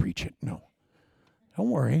me re-preach it. No. Don't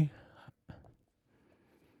worry.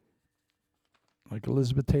 Like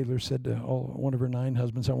Elizabeth Taylor said to one of her 9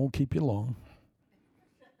 husbands, I won't keep you long.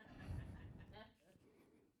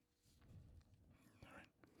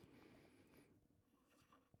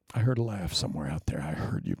 I heard a laugh somewhere out there. I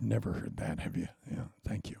heard you've never heard that, have you? Yeah,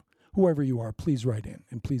 thank you. Whoever you are, please write in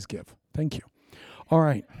and please give. Thank you. All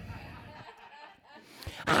right.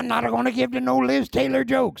 I'm not going to give to no Liz Taylor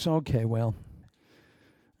jokes. Okay, well.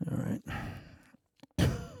 All right.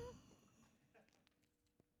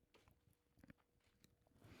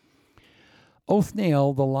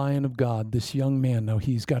 Othniel, the lion of God, this young man, now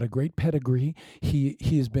he's got a great pedigree. He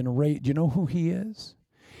has been raised. Do you know who he is?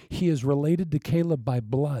 He is related to Caleb by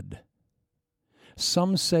blood.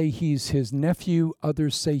 Some say he's his nephew.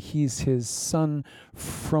 Others say he's his son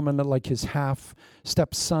from like his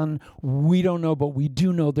half-stepson. We don't know, but we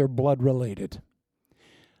do know they're blood related.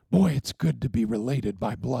 Boy, it's good to be related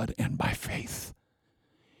by blood and by faith.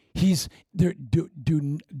 He's there.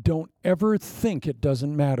 Don't ever think it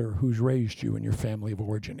doesn't matter who's raised you in your family of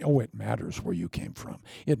origin. Oh, it matters where you came from.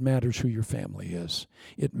 It matters who your family is.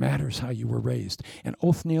 It matters how you were raised. And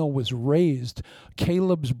Othniel was raised.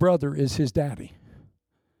 Caleb's brother is his daddy.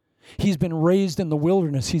 He's been raised in the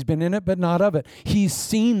wilderness. He's been in it, but not of it. He's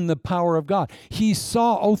seen the power of God. He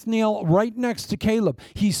saw Othniel right next to Caleb.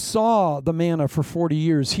 He saw the manna for 40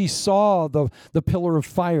 years. He saw the pillar of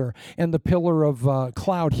fire and the pillar of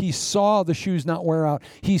cloud. He saw the shoes not wear out.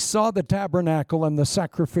 He saw the tabernacle and the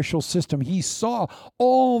sacrificial system. He saw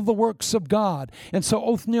all the works of God. And so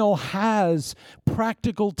Othniel has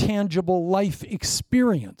practical, tangible life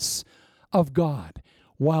experience of God,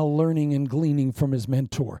 while learning and gleaning from his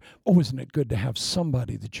mentor. Oh, isn't it good to have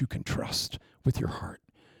somebody that you can trust with your heart?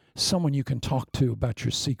 Someone you can talk to about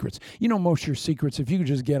your secrets. You know, most of your secrets, if you could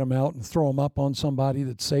just get them out and throw them up on somebody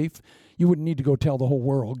that's safe, you wouldn't need to go tell the whole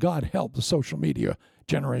world. God help the social media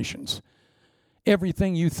generations.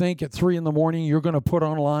 Everything you think at 3 a.m. you're going to put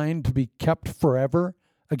online to be kept forever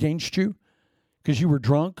against you because you were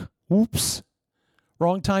drunk. Whoops.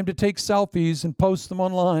 Wrong time to take selfies and post them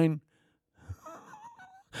online.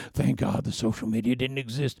 Thank God the social media didn't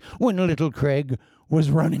exist when little Craig was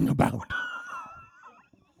running about.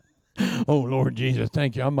 Oh, Lord Jesus,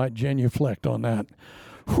 thank you. I might genuflect on that.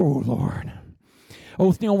 Oh, Lord.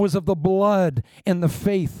 Othniel was of the blood and the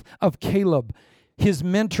faith of Caleb. His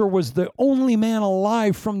mentor was the only man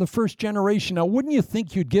alive from the first generation. Now, wouldn't you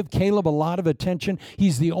think you'd give Caleb a lot of attention?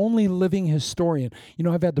 He's the only living historian. You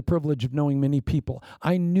know, I've had the privilege of knowing many people.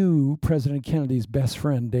 I knew President Kennedy's best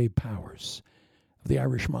friend, Dave Powers, of the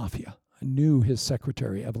Irish Mafia. I knew his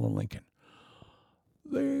secretary, Evelyn Lincoln.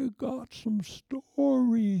 They got some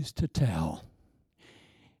stories to tell.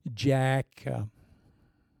 Jack,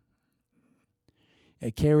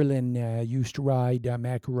 Carolyn used to ride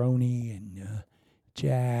Macaroni, and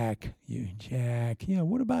Jack. Yeah,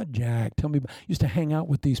 what about Jack? Tell me used to hang out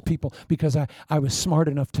with these people because I was smart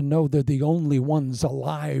enough to know they're the only ones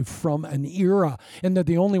alive from an era, and they're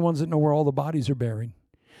the only ones that know where all the bodies are buried.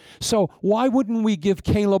 So why wouldn't we give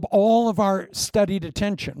Caleb all of our studied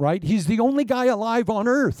attention, right? He's the only guy alive on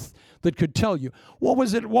earth that could tell you. What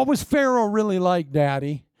was Pharaoh really like,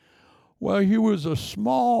 Daddy? Well, he was a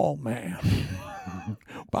small man,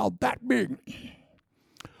 about that big.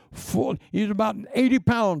 He's about 80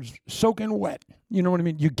 pounds soaking wet. You know what I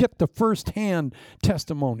mean? You get the first-hand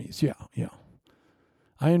testimonies. Yeah.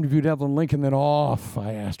 I interviewed Evelyn Lincoln, then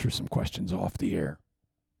I asked her some questions off the air.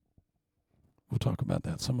 We'll talk about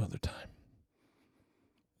that some other time.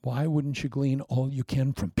 Why wouldn't you glean all you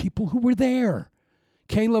can from people who were there?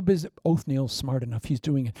 Othniel's smart enough. He's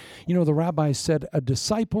doing it. You know, the rabbis said, a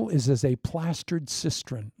disciple is as a plastered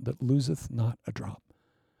cistern that loseth not a drop.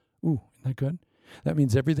 Ooh, isn't that good? That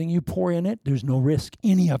means everything you pour in it, there's no risk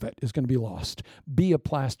any of it is going to be lost. Be a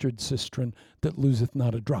plastered cistern that loseth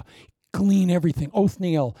not a drop. Glean everything.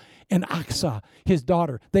 Othniel and Achsah, his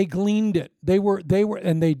daughter, they gleaned it. They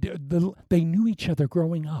knew each other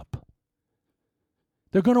growing up.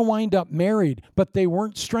 They're going to wind up married, but they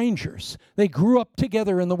weren't strangers. They grew up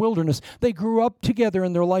together in the wilderness. They grew up together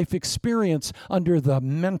in their life experience under the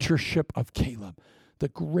mentorship of Caleb, the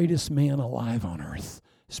greatest man alive on earth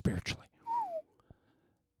spiritually.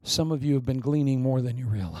 Some of you have been gleaning more than you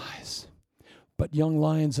realize. But young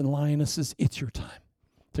lions and lionesses, it's your time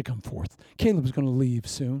to come forth. Caleb's going to leave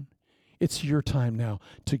soon. It's your time now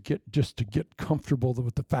to get comfortable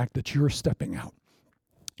with the fact that you're stepping out.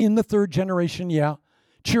 In the third generation,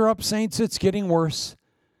 cheer up, saints, it's getting worse.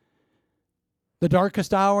 The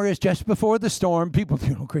darkest hour is just before the storm. People,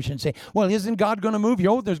 Christians say, well, isn't God going to move you?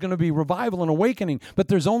 Oh, there's going to be revival and awakening, but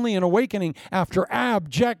there's only an awakening after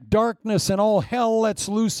abject darkness and all hell lets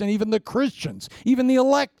loose, and even the Christians, even the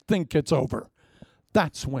elect think it's over.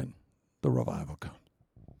 That's when the revival comes.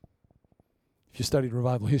 If you studied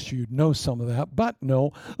revival history, you'd know some of that, but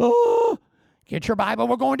no. Oh, get your Bible.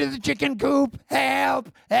 We're going to the chicken coop. Help.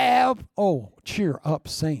 Oh, cheer up,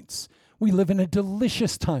 saints. We live in a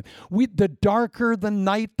delicious time. The darker the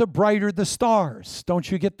night, the brighter the stars. Don't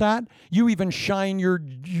you get that? You even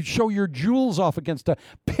you show your jewels off against a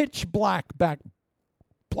pitch black back.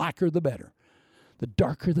 Blacker the better. The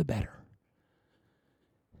darker the better.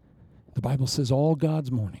 The Bible says all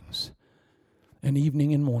God's mornings, and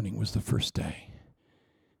evening and morning was the first day.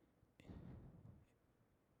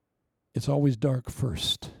 It's always dark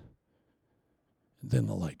first, then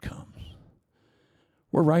the light comes.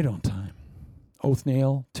 We're right on time.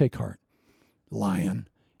 Othniel, take heart. Lion,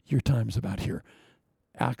 your time's about here.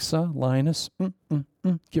 Achsah, lioness,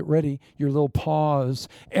 get ready. Your little paws.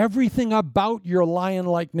 Everything about your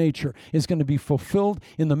lion-like nature is going to be fulfilled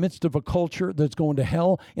in the midst of a culture that's going to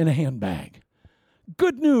hell in a handbag.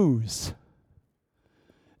 Good news.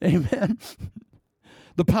 Amen.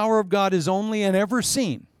 The power of God is only and ever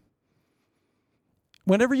seen.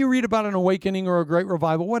 Whenever you read about an awakening or a great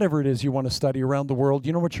revival, whatever it is you want to study around the world,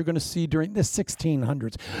 you know what you're going to see during the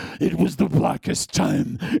 1600s? It was the blackest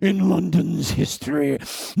time in London's history.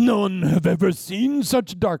 None have ever seen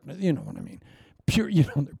such darkness. You know what I mean?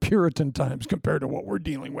 Puritan times compared to what we're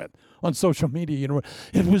dealing with on social media. You know,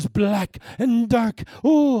 it was black and dark.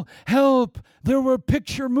 Oh, help. There were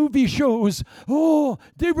picture movie shows. Oh,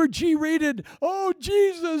 they were G-rated. Oh,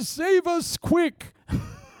 Jesus, save us quick.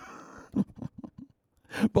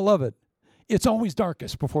 Beloved, it's always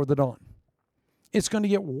darkest before the dawn. It's going to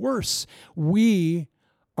get worse. We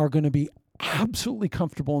are going to be absolutely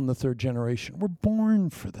comfortable in the third generation. We're born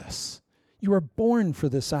for this. You are born for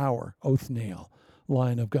this hour, Othniel,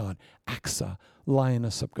 Lion of God, Achsah,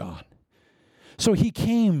 Lioness of God. So he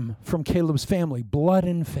came from Caleb's family, blood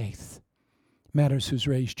and faith. Matters who's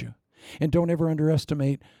raised you. And don't ever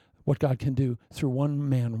underestimate what God can do through one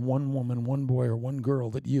man, one woman, one boy, or one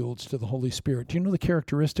girl that yields to the Holy Spirit. Do you know the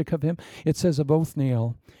characteristic of him? It says of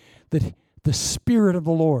Othniel that the Spirit of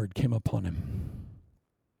the Lord came upon him.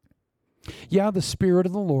 Yeah, the Spirit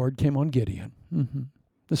of the Lord came on Gideon. Mm-hmm.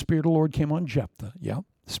 The Spirit of the Lord came on Jephthah. Yeah,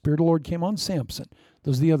 the Spirit of the Lord came on Samson.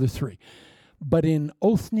 Those are the other three. But in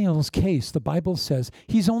Othniel's case, the Bible says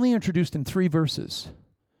he's only introduced in 3 verses.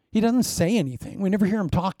 He doesn't say anything. We never hear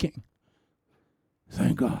him talking.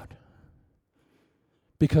 Thank God.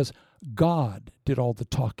 Because God did all the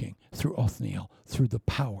talking through Othniel, through the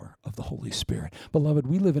power of the Holy Spirit. Beloved,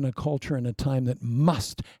 we live in a culture and a time that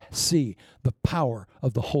must see the power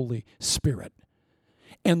of the Holy Spirit.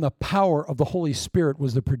 And the power of the Holy Spirit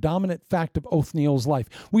was the predominant fact of Othniel's life.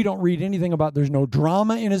 We don't read anything about there's no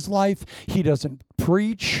drama in his life. He doesn't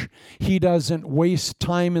preach. He doesn't waste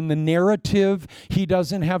time in the narrative. He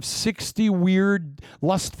doesn't have 60 weird,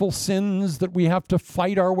 lustful sins that we have to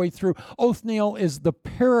fight our way through. Othniel is the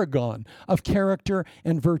paragon of character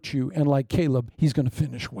and virtue. And like Caleb, he's going to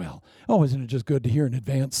finish well. Oh, isn't it just good to hear in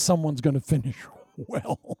advance someone's going to finish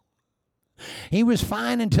well? He was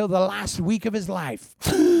fine until the last week of his life.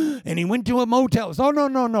 And he went to a motel. Oh,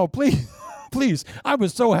 no, please. Please. I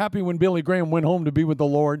was so happy when Billy Graham went home to be with the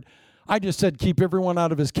Lord. I just said keep everyone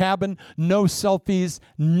out of his cabin. No selfies,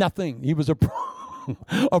 nothing. He was a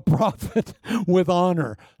prophet with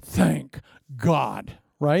honor. Thank God,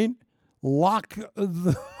 right? Lock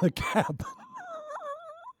the cabin.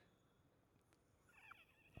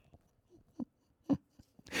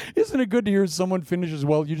 Isn't it good to hear someone finishes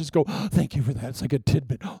well? You just go, oh, thank you for that. It's like a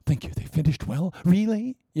tidbit. Oh, thank you. They finished well?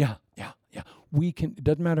 Really? Yeah. We can, it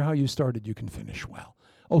doesn't matter how you started, you can finish well.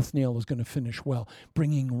 Othniel is going to finish well,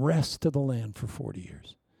 bringing rest to the land for 40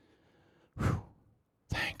 years. Whew.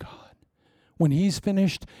 Thank God. When he's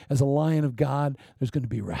finished as a lion of God, there's going to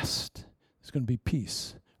be rest. There's going to be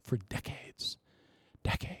peace for decades.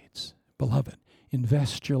 Decades. Beloved,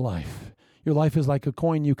 invest your life. Your life is like a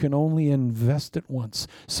coin. You can only invest it once,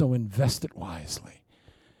 so invest it wisely.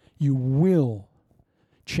 You will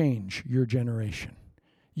change your generation.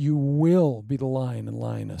 You will be the lion and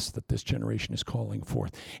lioness that this generation is calling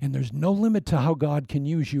forth. And there's no limit to how God can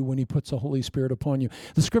use you when he puts the Holy Spirit upon you.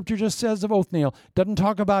 The scripture just says of Othniel, doesn't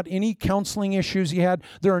talk about any counseling issues he had.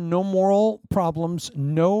 There are no moral problems,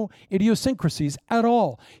 no idiosyncrasies at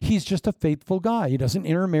all. He's just a faithful guy. He doesn't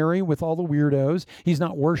intermarry with all the weirdos. He's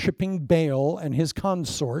not worshiping Baal and his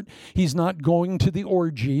consort. He's not going to the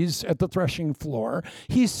orgies at the threshing floor.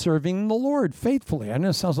 He's serving the Lord faithfully. I know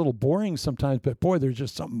it sounds a little boring sometimes, but boy, there's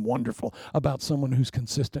just something wonderful about someone who's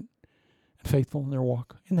consistent and faithful in their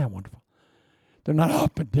walk. Isn't that wonderful? They're not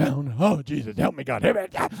up and down. Oh, Jesus, help me, God.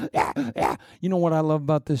 Yeah. You know what I love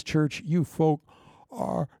about this church? You folk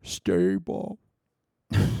are stable.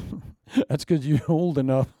 That's because you're old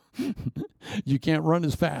enough. You can't run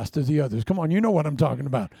as fast as the others. Come on, you know what I'm talking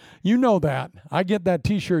about. You know that. I get that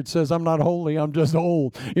T-shirt says, I'm not holy, I'm just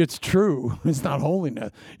old. It's true. It's not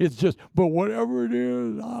holiness. It's just, but whatever it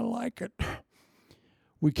is, I like it.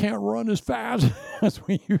 We can't run as fast as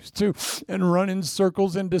we used to and run in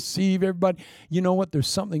circles and deceive everybody. You know what? There's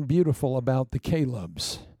something beautiful about the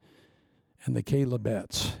Calebs and the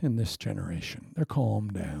Calebettes in this generation. They're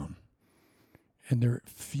calmed down. And they're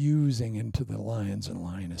fusing into the lions and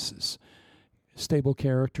lionesses. Stable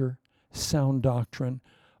character, sound doctrine,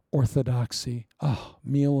 orthodoxy,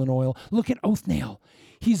 meal and oil. Look at Othniel.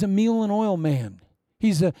 He's a meal and oil man.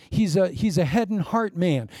 He's a head and heart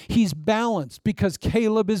man. He's balanced because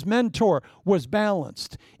Caleb, his mentor, was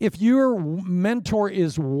balanced. If your mentor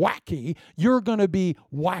is wacky, you're going to be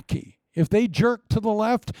wacky. If they jerk to the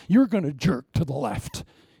left, you're going to jerk to the left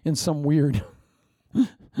in some weird...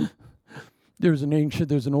 There's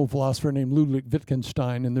an old philosopher named Ludwig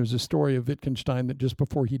Wittgenstein, and there's a story of Wittgenstein that just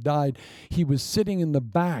before he died, he was sitting in the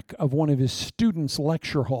back of one of his students'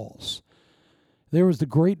 lecture halls. There was the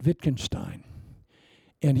great Wittgenstein,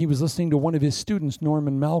 and he was listening to one of his students,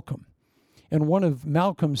 Norman Malcolm. And one of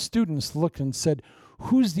Malcolm's students looked and said,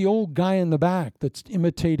 "Who's the old guy in the back that's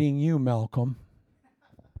imitating you, Malcolm?"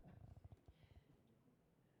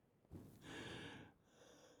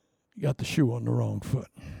 You got the shoe on the wrong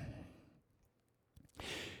foot.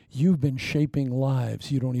 You've been shaping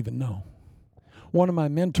lives you don't even know. One of my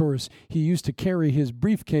mentors, he used to carry his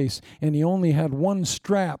briefcase, and he only had one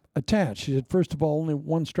strap attached. He said, first of all, only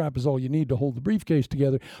one strap is all you need to hold the briefcase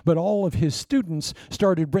together. But all of his students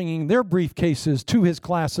started bringing their briefcases to his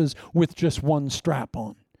classes with just one strap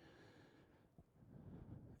on.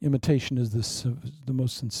 Imitation is the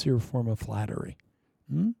most sincere form of flattery.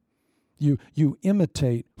 You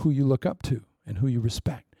imitate who you look up to and who you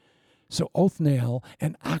respect. So Othniel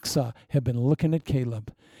and Achsah have been looking at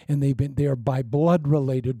Caleb, and they are by blood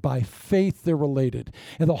related, by faith they're related.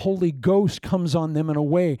 And the Holy Ghost comes on them in a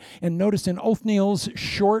way. And notice in Othniel's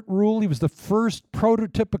short rule, he was the first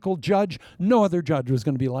prototypical judge. No other judge was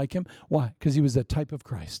going to be like him. Why? Because he was the type of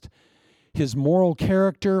Christ. His moral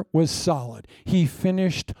character was solid. He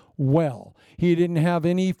finished well. He didn't have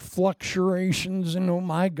any fluctuations, and oh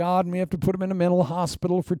my God, we have to put him in a mental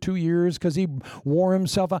hospital for 2 years because he wore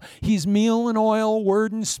himself out. He's meal and oil,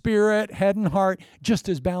 word and spirit, head and heart, just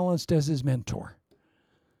as balanced as his mentor.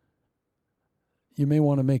 You may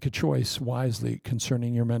want to make a choice wisely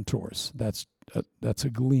concerning your mentors. That's a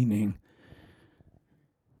gleaning.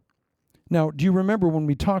 Now, do you remember when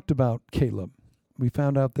we talked about Caleb? We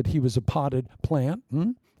found out that he was a potted plant.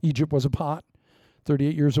 Egypt was a pot.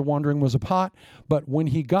 38 years of wandering was a pot, but when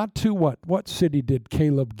he got to what city did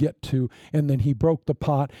Caleb get to? And then he broke the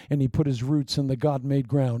pot and he put his roots in the God-made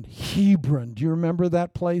ground. Hebron. Do you remember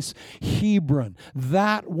that place? Hebron.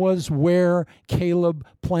 That was where Caleb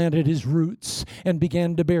planted his roots and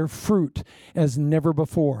began to bear fruit as never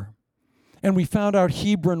before. And we found out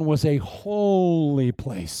Hebron was a holy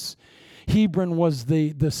place. Hebron was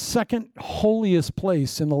the second holiest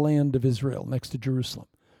place in the land of Israel next to Jerusalem.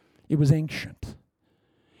 It was ancient.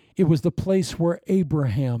 It was the place where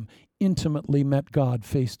Abraham intimately met God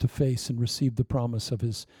face to face and received the promise of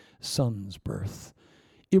his son's birth.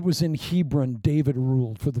 It was in Hebron David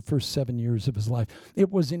ruled for the first 7 years of his life.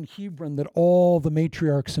 It was in Hebron that all the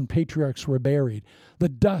matriarchs and patriarchs were buried. The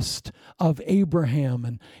dust of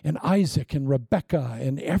Abraham and Isaac and Rebekah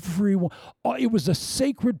and everyone. It was a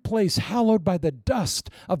sacred place hallowed by the dust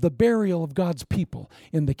of the burial of God's people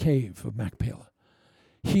in the cave of Machpelah.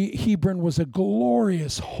 Hebron was a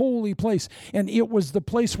glorious, holy place. And it was the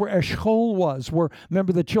place where Eshcol was, where,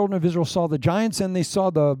 remember, the children of Israel saw the giants and they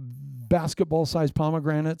saw the basketball-sized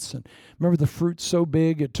pomegranates. And remember the fruit so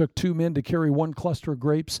big it took 2 men to carry 1 cluster of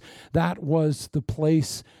grapes? That was the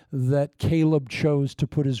place that Caleb chose to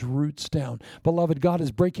put his roots down. Beloved, God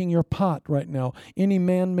is breaking your pot right now. Any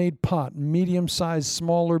man-made pot, medium-sized,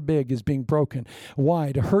 small or big, is being broken.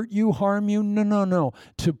 Why? To hurt you, harm you? No.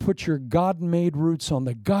 To put your God-made roots on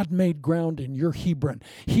the God-made ground in your Hebron.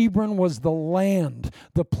 Hebron was the land,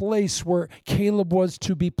 the place where Caleb was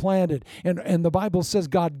to be planted. And the Bible says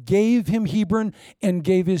God gave him Hebron and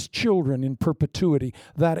gave his children in perpetuity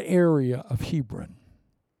that area of Hebron.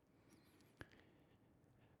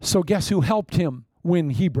 So guess who helped him win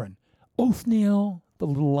Hebron? Othniel, the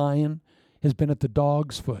little lion, has been at the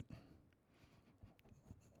dog's foot.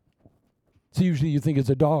 So usually you think it's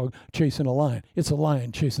a dog chasing a lion. It's a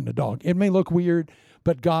lion chasing a dog. It may look weird,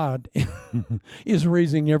 but God is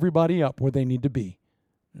raising everybody up where they need to be.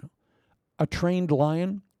 A trained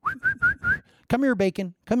lion. Come here,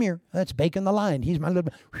 Bacon. Come here. That's Bacon the lion. He's my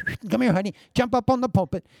little... Come here, honey. Jump up on the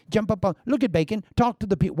pulpit. Jump up on... Look at Bacon. Talk to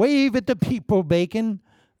the people. Wave at the people, Bacon.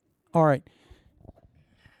 All right.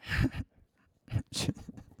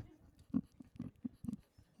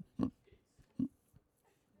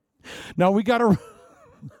 Now we got to...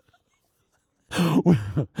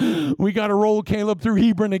 we got to roll Caleb through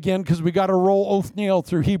Hebron again because we got to roll Othniel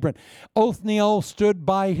through Hebron. Othniel stood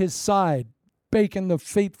by his side, Bacon the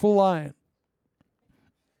faithful lion.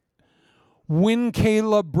 When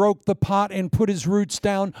Caleb broke the pot and put his roots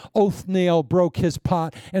down, Othniel broke his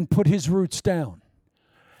pot and put his roots down.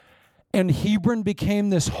 And Hebron became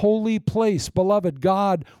this holy place. Beloved,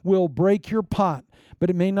 God will break your pot, but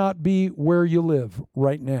it may not be where you live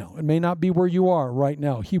right now. It may not be where you are right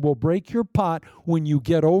now. He will break your pot when you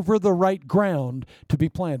get over the right ground to be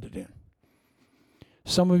planted in.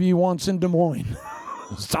 Some of you wants in Des Moines.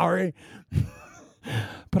 Sorry.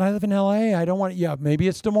 But I live in L.A. I don't want... Yeah, maybe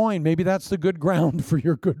it's Des Moines. Maybe that's the good ground for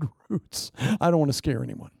your good roots. I don't want to scare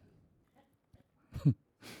anyone.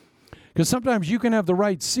 Because sometimes you can have the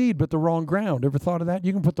right seed but the wrong ground. Ever thought of that?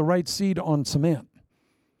 You can put the right seed on cement.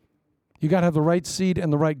 You got to have the right seed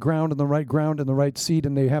and the right ground and the right ground and the right seed,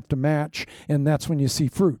 and they have to match, and that's when you see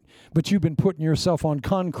fruit. But you've been putting yourself on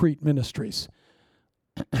concrete ministries.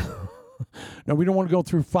 Now, we don't want to go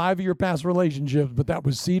through 5 of your past relationships, but that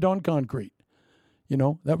was seed on concrete. You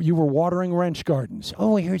know, that you were watering ranch gardens.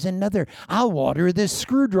 Oh, here's another. I'll water this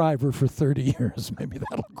screwdriver for 30 years. Maybe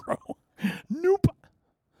that'll grow. Nope.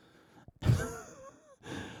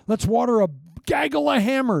 Let's water a gaggle of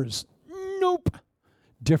hammers. Nope.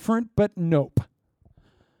 Different, but nope.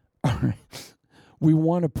 All right. We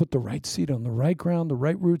want to put the right seed on the right ground, the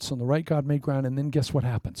right roots on the right God-made ground, and then guess what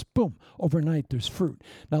happens? Boom. Overnight, there's fruit.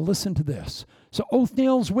 Now listen to this. So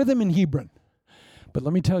Othniel's with him in Hebron. But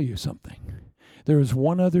let me tell you something. There is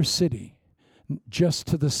one other city just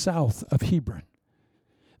to the south of Hebron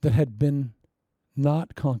that had been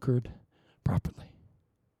not conquered properly.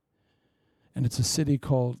 And it's a city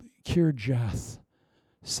called Kirjath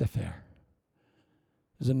Sefer.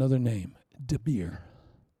 There's another name, Debir.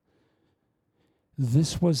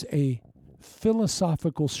 This was a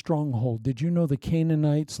philosophical stronghold. Did you know the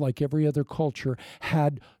Canaanites, like every other culture,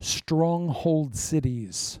 had stronghold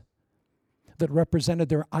cities that represented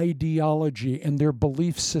their ideology and their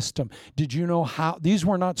belief system? Did you know how? These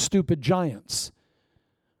were not stupid giants.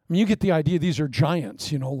 I mean, you get the idea. These are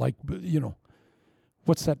giants,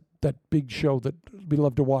 what's that big show that we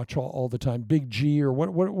love to watch all the time? Big G, or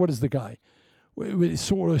what is the guy? It's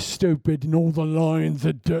sort of stupid, and all the lions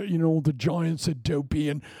are, the giants are dopey,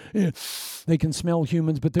 and they can smell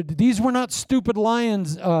humans. But these were not stupid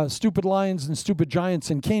lions and stupid giants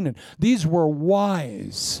in Canaan. These were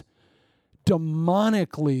wise,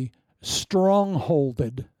 demonically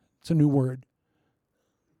strongholded. It's a new word.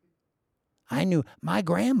 I knew my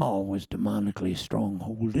grandma was demonically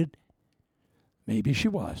strongholded. Maybe she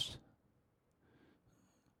was.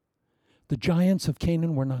 The giants of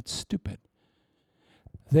Canaan were not stupid.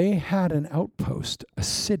 They had an outpost, a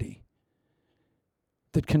city,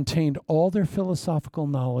 that contained all their philosophical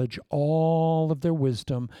knowledge, all of their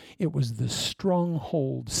wisdom. It was the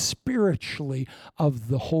stronghold spiritually of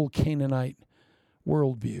the whole Canaanite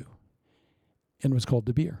worldview. And it was called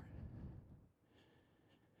Debir.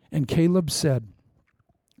 And Caleb said,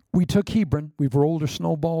 we took Hebron, we've rolled our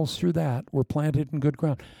snowballs through that, we're planted in good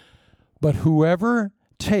ground. But whoever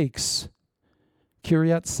takes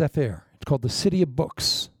Kiryat Sefer, it's called the city of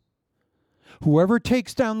books, whoever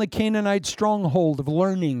takes down the Canaanite stronghold of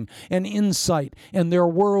learning and insight and their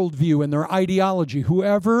worldview and their ideology,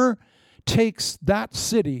 whoever takes that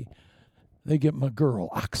city, they get my girl,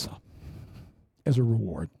 Aksa, as a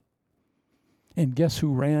reward. And guess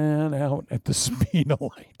who ran out at the speed of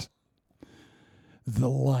light? The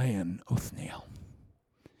lion, Othniel.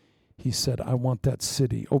 He said, I want that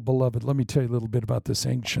city. Oh, beloved, let me tell you a little bit about this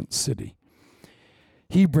ancient city.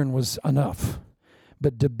 Hebron was enough,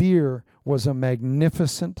 but Debir was a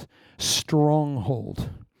magnificent stronghold.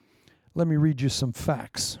 Let me read you some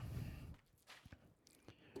facts.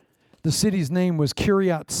 The city's name was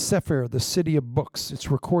Kiryat Sefer, the city of books. It's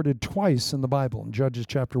recorded twice in the Bible, in Judges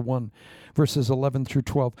chapter 1, verses 11 through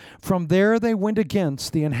 12. From there they went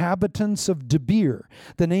against the inhabitants of Debir.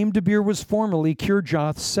 The name Debir was formerly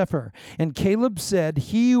Kirjath Sefer. And Caleb said,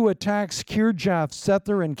 he who attacks Kirjath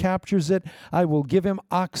Sefer and captures it, I will give him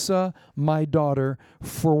Aksa, my daughter,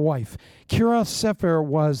 for wife. Kirjath Sefer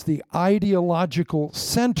was the ideological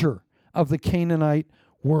center of the Canaanite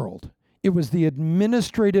world. It was the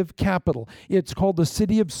administrative capital. It's called the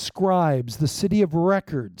city of scribes, the city of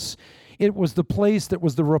records. It was the place that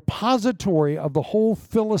was the repository of the whole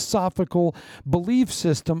philosophical belief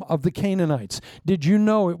system of the Canaanites. Did you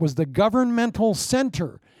know it was the governmental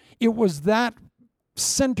center? It was that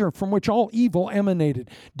center from which all evil emanated.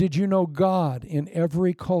 Did you know God in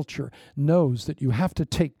every culture knows that you have to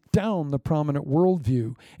take down the prominent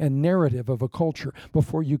worldview and narrative of a culture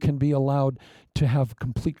before you can be allowed to have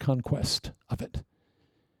complete conquest of it?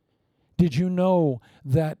 Did you know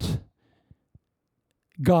that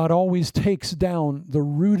God always takes down the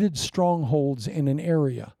rooted strongholds in an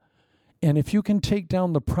area? And if you can take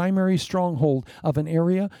down the primary stronghold of an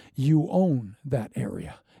area, you own that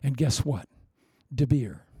area. And guess what?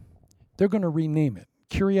 Debir. They're going to rename it.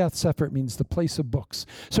 Kiryat Sefer means the place of books.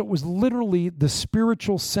 So it was literally the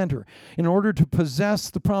spiritual center. In order to possess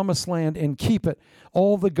the promised land and keep it,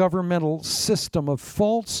 all the governmental system of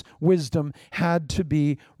false wisdom had to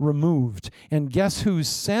be removed. And guess who's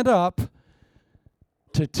sent up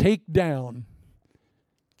to take down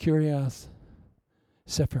Kiryat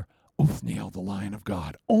Sefer? Othniel, the Lion of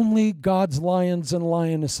God. Only God's lions and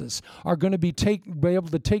lionesses are going to be able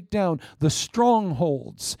to take down the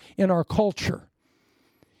strongholds in our culture.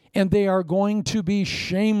 And they are going to be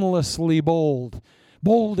shamelessly bold.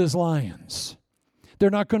 Bold as lions. They're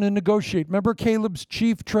not going to negotiate. Remember Caleb's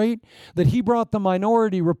chief trait? That he brought the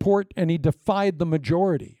minority report and he defied the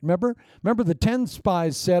majority. Remember the 10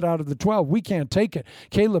 spies said out of the 12, we can't take it.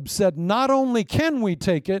 Caleb said, not only can we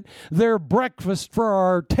take it, their breakfast for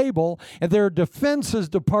our table, and their defense has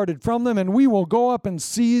departed from them, and we will go up and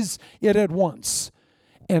seize it at once.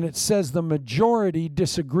 And it says the majority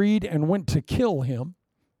disagreed and went to kill him.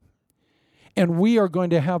 And we are going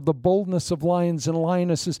to have the boldness of lions and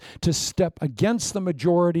lionesses to step against the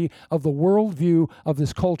majority of the worldview of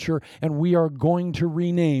this culture, and we are going to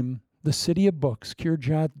rename the city of books,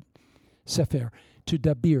 Kiryat Sefer, to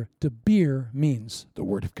Debir. Debir means the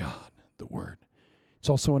word of God, the word. It's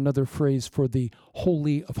also another phrase for the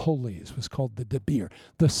Holy of Holies. It was called the Debir,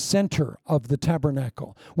 the center of the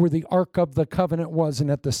tabernacle, where the Ark of the Covenant was, and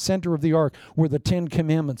at the center of the Ark were the 10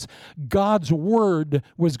 Commandments. God's word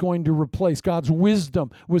was going to replace, God's wisdom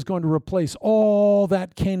was going to replace all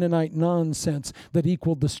that Canaanite nonsense that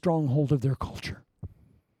equaled the stronghold of their culture.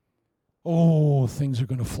 Oh, things are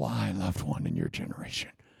going to fly, loved one, in your generation.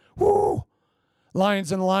 Woo!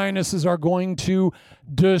 Lions and lionesses are going to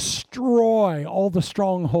destroy all the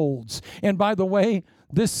strongholds. And by the way,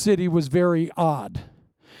 this city was very odd.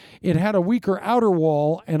 It had a weaker outer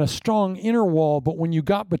wall and a strong inner wall, but when you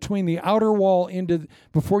got between the outer wall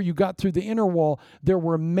before you got through the inner wall, there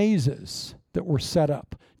were mazes that were set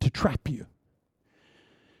up to trap you.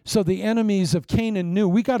 So the enemies of Canaan knew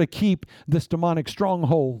we got to keep this demonic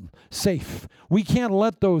stronghold safe. We can't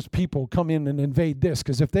let those people come in and invade this,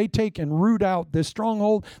 because if they take and root out this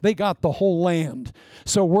stronghold, they got the whole land.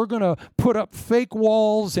 So we're going to put up fake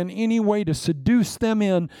walls in any way to seduce them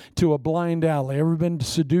in to a blind alley. Ever been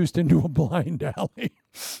seduced into a blind alley?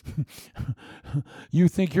 You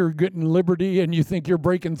think you're getting liberty and you think you're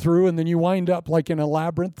breaking through, and then you wind up like in a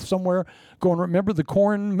labyrinth somewhere going, remember the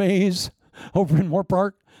corn maze over in Moore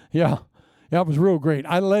Park? Yeah, it was real great.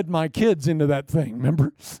 I led my kids into that thing,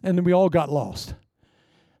 remember? And then we all got lost.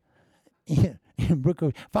 Yeah, and Brooke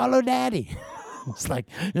goes, follow Daddy. It's like,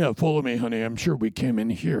 yeah, follow me, honey. I'm sure we came in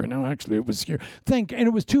here. No, actually, it was here. And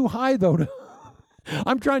it was too high, though.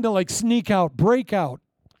 I'm trying to like sneak out, break out,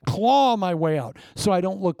 claw my way out so I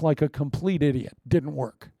don't look like a complete idiot. Didn't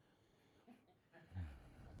work.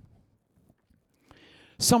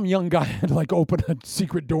 Some young guy had to like open a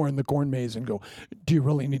secret door in the corn maze and go, do you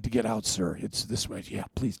really need to get out, sir? It's this way. Yeah,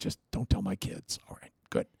 please just don't tell my kids. All right,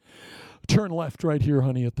 good. Turn left right here,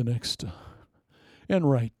 honey, at the next. And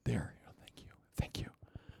right there. Thank you. Thank you.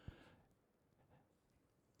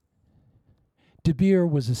 Debir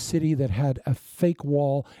was a city that had a fake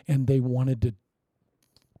wall, and they wanted to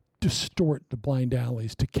distort the blind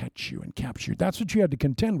alleys to catch you and capture you. That's what you had to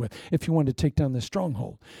contend with if you wanted to take down this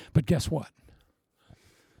stronghold. But guess what?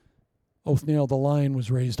 Othniel the lion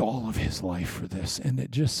was raised all of his life for this, and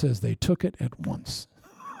it just says they took it at once.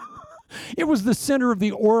 It was the center of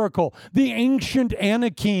the oracle, the ancient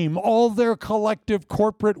Anakim, all their collective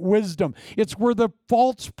corporate wisdom. It's where the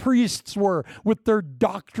false priests were with their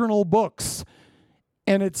doctrinal books.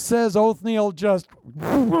 And it says Othniel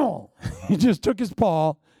he just took his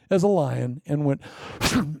paw as a lion and went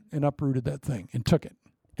and uprooted that thing and took it.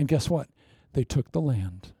 And guess what? They took the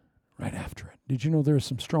land right after it. Did you know there are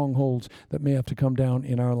some strongholds that may have to come down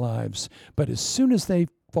in our lives? But as soon as they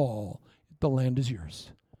fall, the land is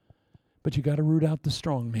yours. But you got to root out the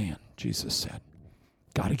strong man, Jesus said.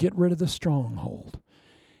 Got to get rid of the stronghold.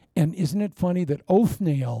 And isn't it funny that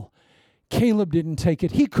Othniel, Caleb didn't take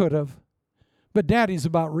it. He could have. But Daddy's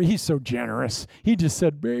he's so generous. He just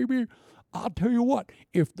said, baby, I'll tell you what,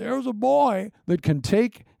 if there's a boy that can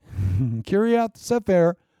take Kiryat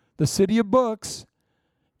Sefer, the city of books,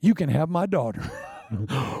 you can have my daughter.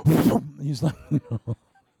 He's like,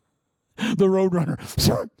 the roadrunner.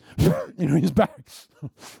 He's back.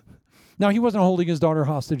 Now, he wasn't holding his daughter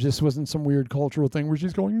hostage. This wasn't some weird cultural thing where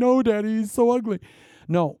she's going, no, Daddy, he's so ugly.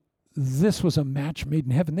 No, this was a match made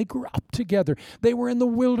in heaven. They grew up together. They were in the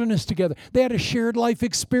wilderness together. They had a shared life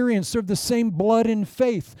experience. They're of the same blood and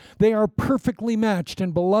faith. They are perfectly matched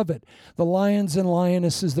and beloved. The lions and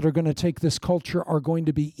lionesses that are going to take this culture are going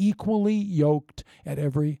to be equally yoked at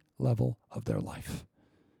every level of their life.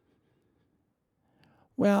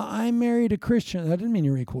 Well, I married a Christian. That doesn't mean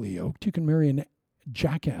you're equally yoked. You can marry a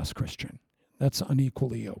jackass Christian. That's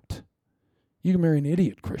unequally yoked. You can marry an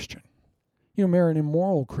idiot Christian. You marry an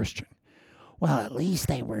immoral Christian. Well, at least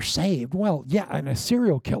they were saved. Well, yeah, and a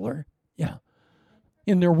serial killer, yeah.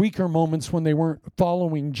 In their weaker moments when they weren't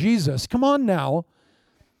following Jesus. Come on now.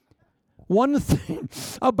 One thing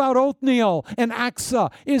about Othniel and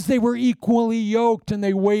Asa is they were equally yoked, and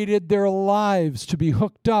they waited their lives to be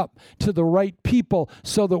hooked up to the right people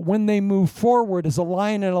so that when they moved forward as a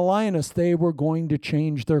lion and a lioness, they were going to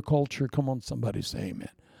change their culture. Come on, somebody say amen.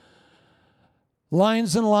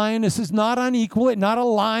 Lions and lionesses, not unequal, not a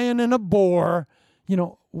lion and a boar.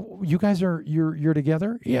 You guys you're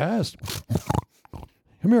together? Yes.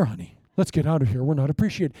 Come here, honey. Let's get out of here. We're not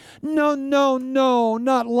appreciated. No,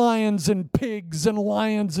 not lions and pigs and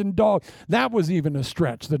lions and dogs. That was even a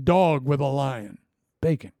stretch. The dog with a lion.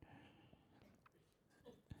 Bacon.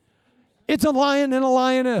 It's a lion and a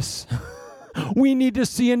lioness. We need to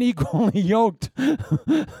see an equally yoked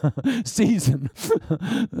season.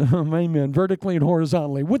 Amen. Vertically and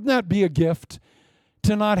horizontally. Wouldn't that be a gift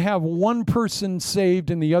to not have one person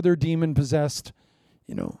saved and the other demon possessed?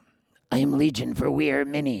 I am legion for we are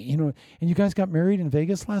many. And you guys got married in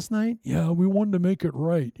Vegas last night? Yeah, we wanted to make it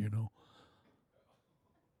right,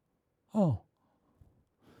 Oh.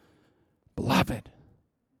 Beloved,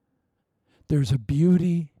 there's a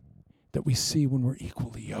beauty that we see when we're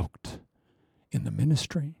equally yoked. In the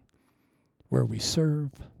ministry, where we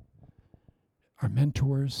serve, our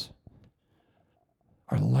mentors,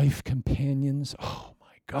 our life companions. Oh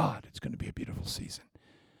my God, it's going to be a beautiful season.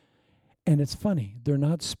 And it's funny, they're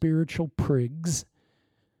not spiritual prigs.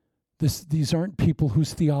 These aren't people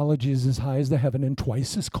whose theology is as high as the heaven and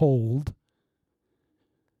twice as cold.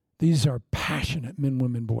 These are passionate men,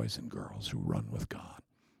 women, boys, and girls who run with God.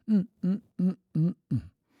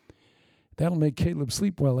 That'll make Caleb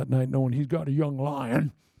sleep well at night knowing he's got a young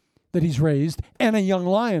lion that he's raised and a young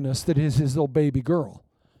lioness that is his little baby girl.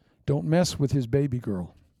 Don't mess with his baby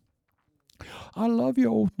girl. I love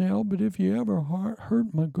you, Othniel, but if you ever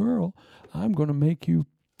hurt my girl, I'm going to make you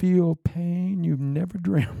feel pain you've never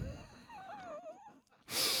dreamed.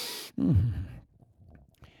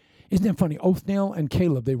 Isn't that funny? Othniel and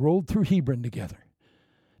Caleb, they rolled through Hebron together.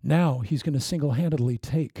 Now he's going to single-handedly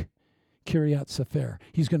take Kiriath Sefer.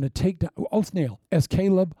 He's going to take down Othniel as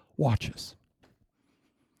Caleb watches.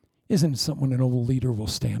 Isn't it something when an old leader will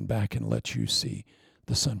stand back and let you see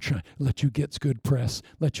the sunshine, let you get good press,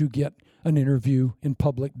 let you get an interview in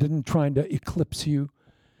public, didn't trying to eclipse you?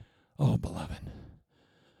 Oh, beloved.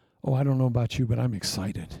 Oh, I don't know about you, but I'm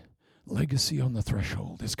excited. Legacy on the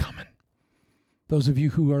threshold is coming. Those of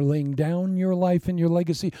you who are laying down your life and your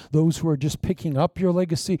legacy, those who are just picking up your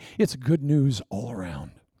legacy, it's good news all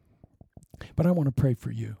around. But I want to pray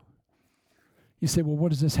for you. You say, well, what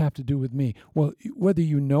does this have to do with me? Well, whether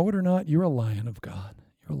you know it or not, you're a lion of God.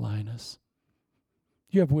 You're a lioness.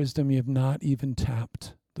 You have wisdom you have not even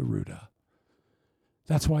tapped the root of.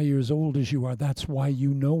 That's why you're as old as you are. That's why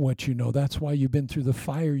you know what you know. That's why you've been through the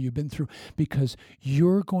fire you've been through. Because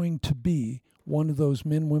you're going to be one of those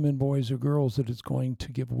men, women, boys, or girls that is going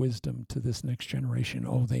to give wisdom to this next generation.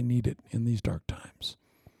 Oh, they need it in these dark times.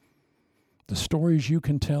 The stories you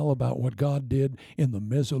can tell about what God did in the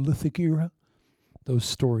Mesolithic era, those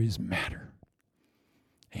stories matter.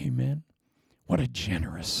 Amen. What a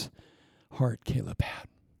generous heart Caleb had.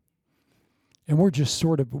 And we're just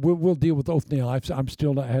sort of, we'll deal with Othniel.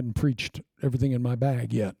 I hadn't preached everything in my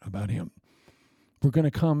bag yet about him. We're going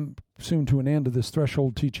to come soon to an end of this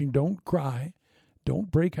threshold teaching. Don't cry.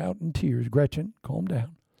 Don't break out in tears. Gretchen, calm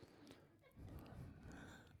down.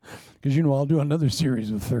 Because I'll do another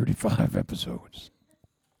series of 35 episodes.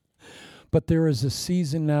 But there is a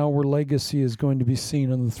season now where legacy is going to be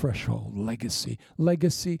seen on the threshold. Legacy,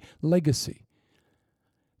 legacy, legacy.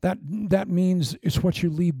 That means it's what you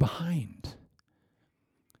leave behind.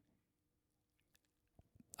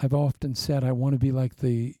 I've often said I want to be like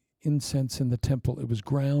the incense in the temple. It was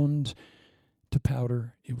ground to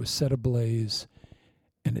powder. It was set ablaze.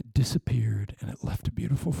 And it disappeared, and it left a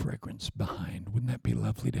beautiful fragrance behind. Wouldn't that be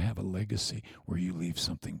lovely to have a legacy where you leave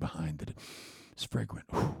something behind that is fragrant?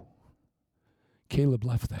 Whew. Caleb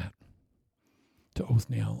left that to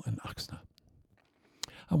Othniel and Achsah.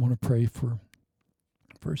 I want to pray for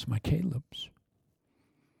first my Calebs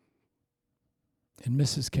and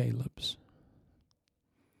Mrs. Caleb's.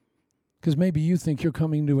 Because maybe you think you're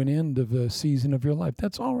coming to an end of a season of your life.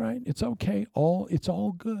 That's all right. It's okay. It's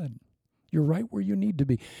all good. You're right where you need to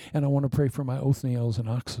be. And I want to pray for my Othniels and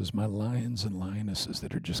Achsahs, my lions and lionesses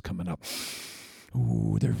that are just coming up.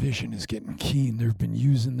 Ooh, their vision is getting keen. They've been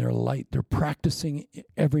using their light. They're practicing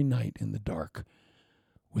every night in the dark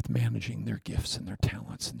with managing their gifts and their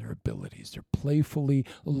talents and their abilities. They're playfully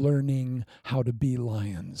learning how to be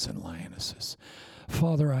lions and lionesses.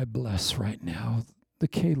 Father, I bless right now the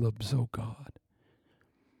Calebs, oh God.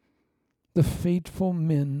 The faithful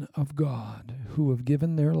men of God who have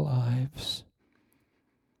given their lives.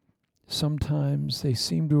 Sometimes they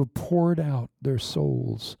seem to have poured out their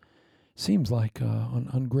souls. Seems like on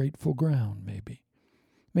ungrateful ground, maybe.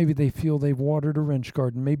 Maybe they feel they've watered a wrench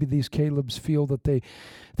garden. Maybe these Calebs feel that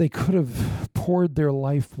they could have poured their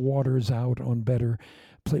life waters out on better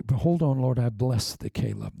place. But hold on, Lord, I bless the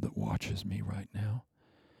Caleb that watches me right now.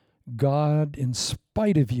 God, in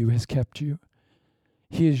spite of you, has kept you.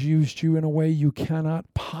 He has used you in a way you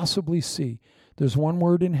cannot possibly see. There's one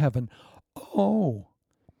word in heaven. Oh,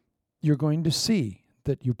 you're going to see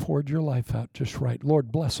that you poured your life out just right.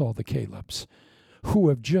 Lord, bless all the Calebs who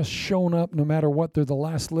have just shown up no matter what. They're the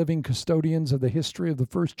last living custodians of the history of the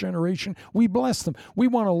first generation. We bless them. We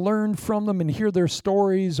want to learn from them and hear their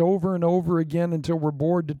stories over and over again until we're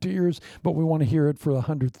bored to tears, but we want to hear it for the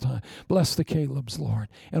 100th time. Bless the Calebs, Lord,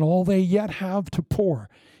 and all they yet have to pour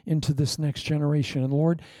into this next generation. And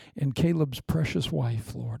Lord, and Caleb's precious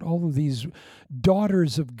wife, Lord, all of these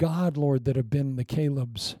daughters of God, Lord, that have been the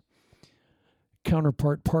Caleb's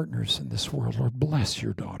counterpart partners in this world. Lord, bless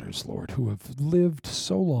your daughters, Lord, who have lived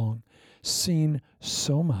so long, seen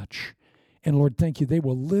so much. And Lord, thank you. They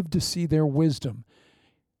will live to see their wisdom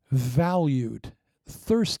valued,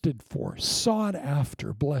 thirsted for, sought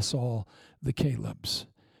after. Bless all the Calebs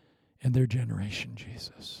and their generation,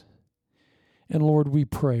 Jesus. And Lord, we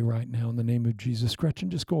pray right now in the name of Jesus. Gretchen,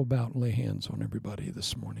 just go about and lay hands on everybody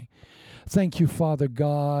this morning. Thank you, Father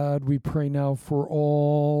God. We pray now for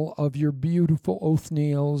all of your beautiful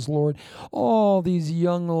Othniels, Lord. All these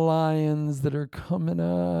young lions that are coming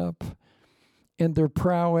up and their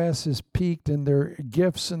prowess is peaked, and their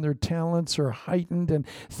gifts and their talents are heightened. And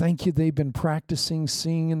thank you, they've been practicing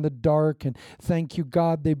seeing in the dark. And thank you,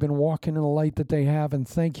 God, they've been walking in the light that they have. And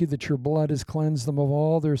thank you that your blood has cleansed them of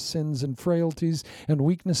all their sins and frailties and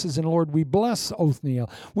weaknesses. And Lord, we bless Othniel.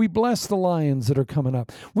 We bless the lions that are coming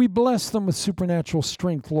up. We bless them with supernatural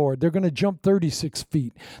strength, Lord. They're going to jump 36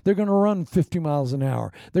 feet. They're going to run 50 miles an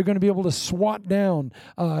hour. They're going to be able to swat down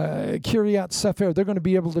Kiryat Sefer. They're going to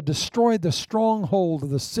be able to destroy the stronghold of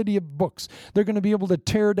the city of books. They're going to be able to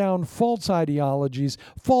tear down false ideologies,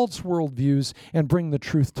 false worldviews, and bring the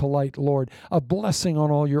truth to light, Lord. A blessing on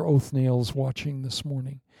all your Othniels watching this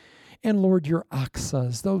morning. And Lord, your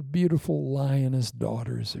Aksas, those beautiful lioness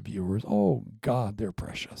daughters of yours. Oh God, they're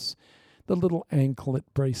precious. The little anklet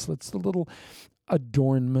bracelets, the little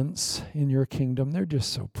adornments in your kingdom, they're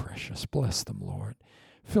just so precious. Bless them, Lord.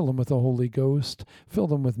 Fill them with the Holy Ghost. Fill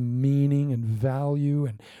them with meaning and value,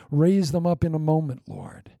 and raise them up in a moment,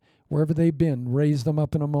 Lord. Wherever they've been, raise them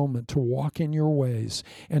up in a moment to walk in your ways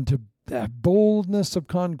and to that boldness of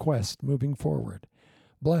conquest moving forward.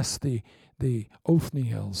 Bless the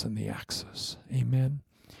Othniels and the Aksas. Amen.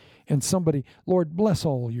 And somebody, Lord, bless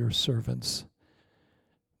all your servants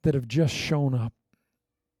that have just shown up.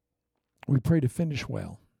 We pray to finish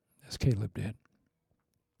well, as Caleb did.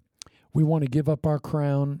 We want to give up our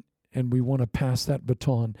crown, and we want to pass that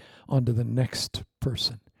baton on to the next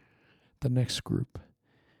person, the next group.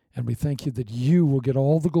 And we thank you that you will get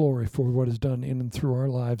all the glory for what is done in and through our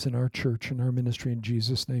lives, in our church, and our ministry, in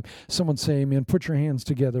Jesus' name. Someone say amen. Put your hands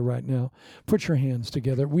together right now. Put your hands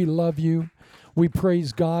together. We love you. We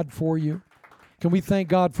praise God for you. Can we thank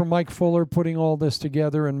God for Mike Fuller putting all this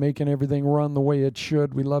together and making everything run the way it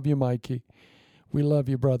should? We love you, Mikey. We love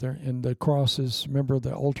you, brother. And the cross is, remember,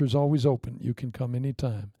 the altar's always open. You can come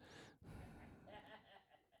anytime.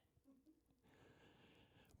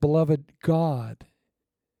 Beloved, God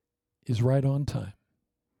is right on time.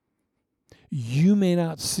 You may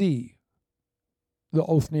not see the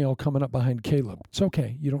Othniel coming up behind Caleb. It's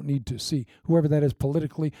okay. You don't need to see whoever that is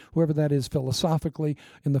politically, whoever that is philosophically,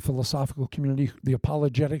 in the philosophical community, the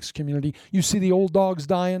apologetics community. You see the old dogs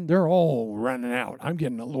dying, they're all running out. I'm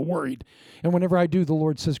getting a little worried. And whenever I do, the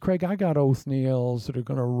Lord says, Craig, I got Othniels that are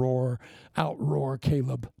going to outroar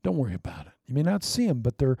Caleb. Don't worry about it. You may not see them,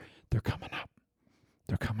 but they're coming up.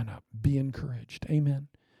 They're coming up. Be encouraged. Amen.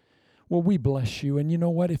 Well, we bless you. And you know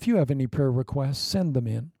what? If you have any prayer requests, send them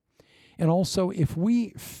in. And also, if we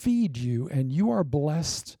feed you and you are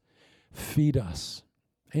blessed, feed us.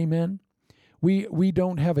 Amen. We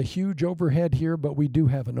don't have a huge overhead here, but we do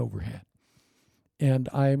have an overhead. And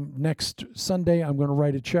next Sunday, I'm going to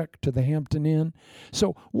write a check to the Hampton Inn.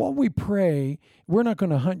 So while we pray, we're not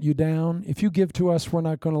going to hunt you down. If you give to us, we're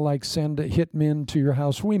not going to send a hitman to your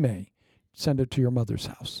house. We may send it to your mother's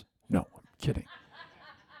house. No, I'm kidding.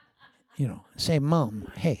 Say,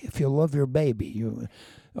 Mom, hey, if you love your baby,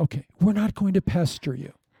 okay, we're not going to pester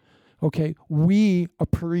you. Okay, we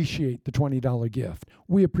appreciate the $20 gift.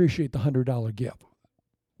 We appreciate the $100 gift.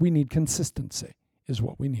 We need consistency is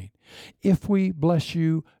what we need. If we bless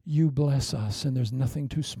you, you bless us, and there's nothing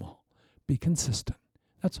too small. Be consistent.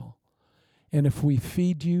 That's all. And if we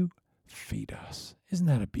feed you, feed us. Isn't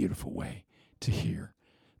that a beautiful way to hear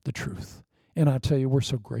the truth? And I tell you, we're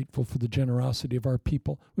so grateful for the generosity of our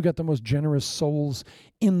people. We've got the most generous souls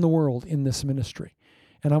in the world in this ministry.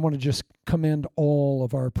 And I want to just commend all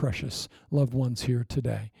of our precious loved ones here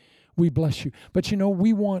today. We bless you. But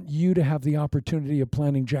we want you to have the opportunity of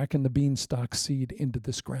planting Jack and the Beanstalk seed into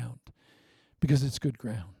this ground, because it's good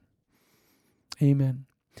ground. Amen.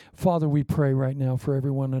 Father, we pray right now for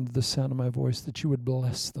everyone under the sound of my voice that you would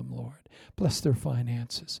bless them, Lord. Bless their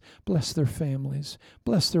finances. Bless their families.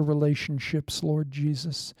 Bless their relationships, Lord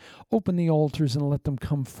Jesus. Open the altars and let them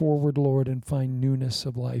come forward, Lord, and find newness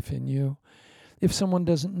of life in you. If someone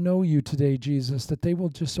doesn't know you today, Jesus, that they will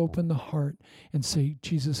just open the heart and say,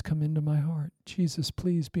 Jesus, come into my heart. Jesus,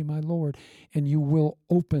 please be my Lord. And you will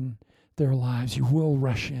open their lives. You will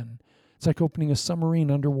rush in. It's like opening a submarine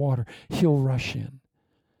underwater. He'll rush in.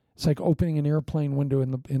 It's like opening an airplane window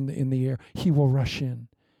in the air. He will rush in.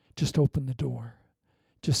 Just open the door.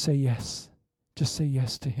 Just say yes. Just say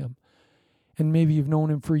yes to him. And maybe you've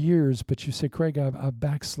known him for years, but you say, Craig, I've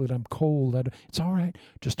backslid. I'm cold. It's all right.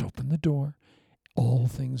 Just open the door. All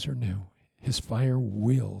things are new. His fire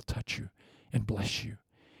will touch you and bless you.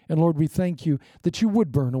 And Lord, we thank you that you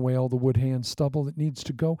would burn away all the wood, hay, and stubble that needs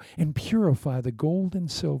to go and purify the gold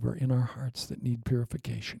and silver in our hearts that need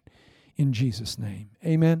purification. In Jesus' name,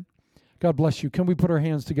 amen. God bless you. Can we put our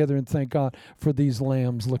hands together and thank God for these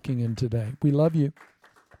lambs looking in today? We love you.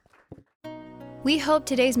 We hope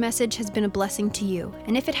today's message has been a blessing to you.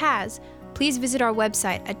 And if it has, please visit our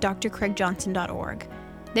website at drcraigjohnson.org.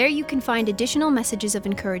 There you can find additional messages of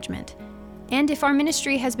encouragement. And if our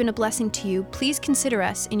ministry has been a blessing to you, please consider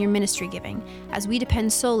us in your ministry giving, as we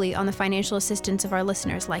depend solely on the financial assistance of our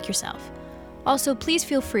listeners like yourself. Also, please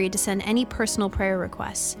feel free to send any personal prayer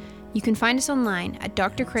requests. You can find us online at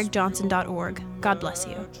drcraigjohnson.org. God bless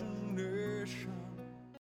you.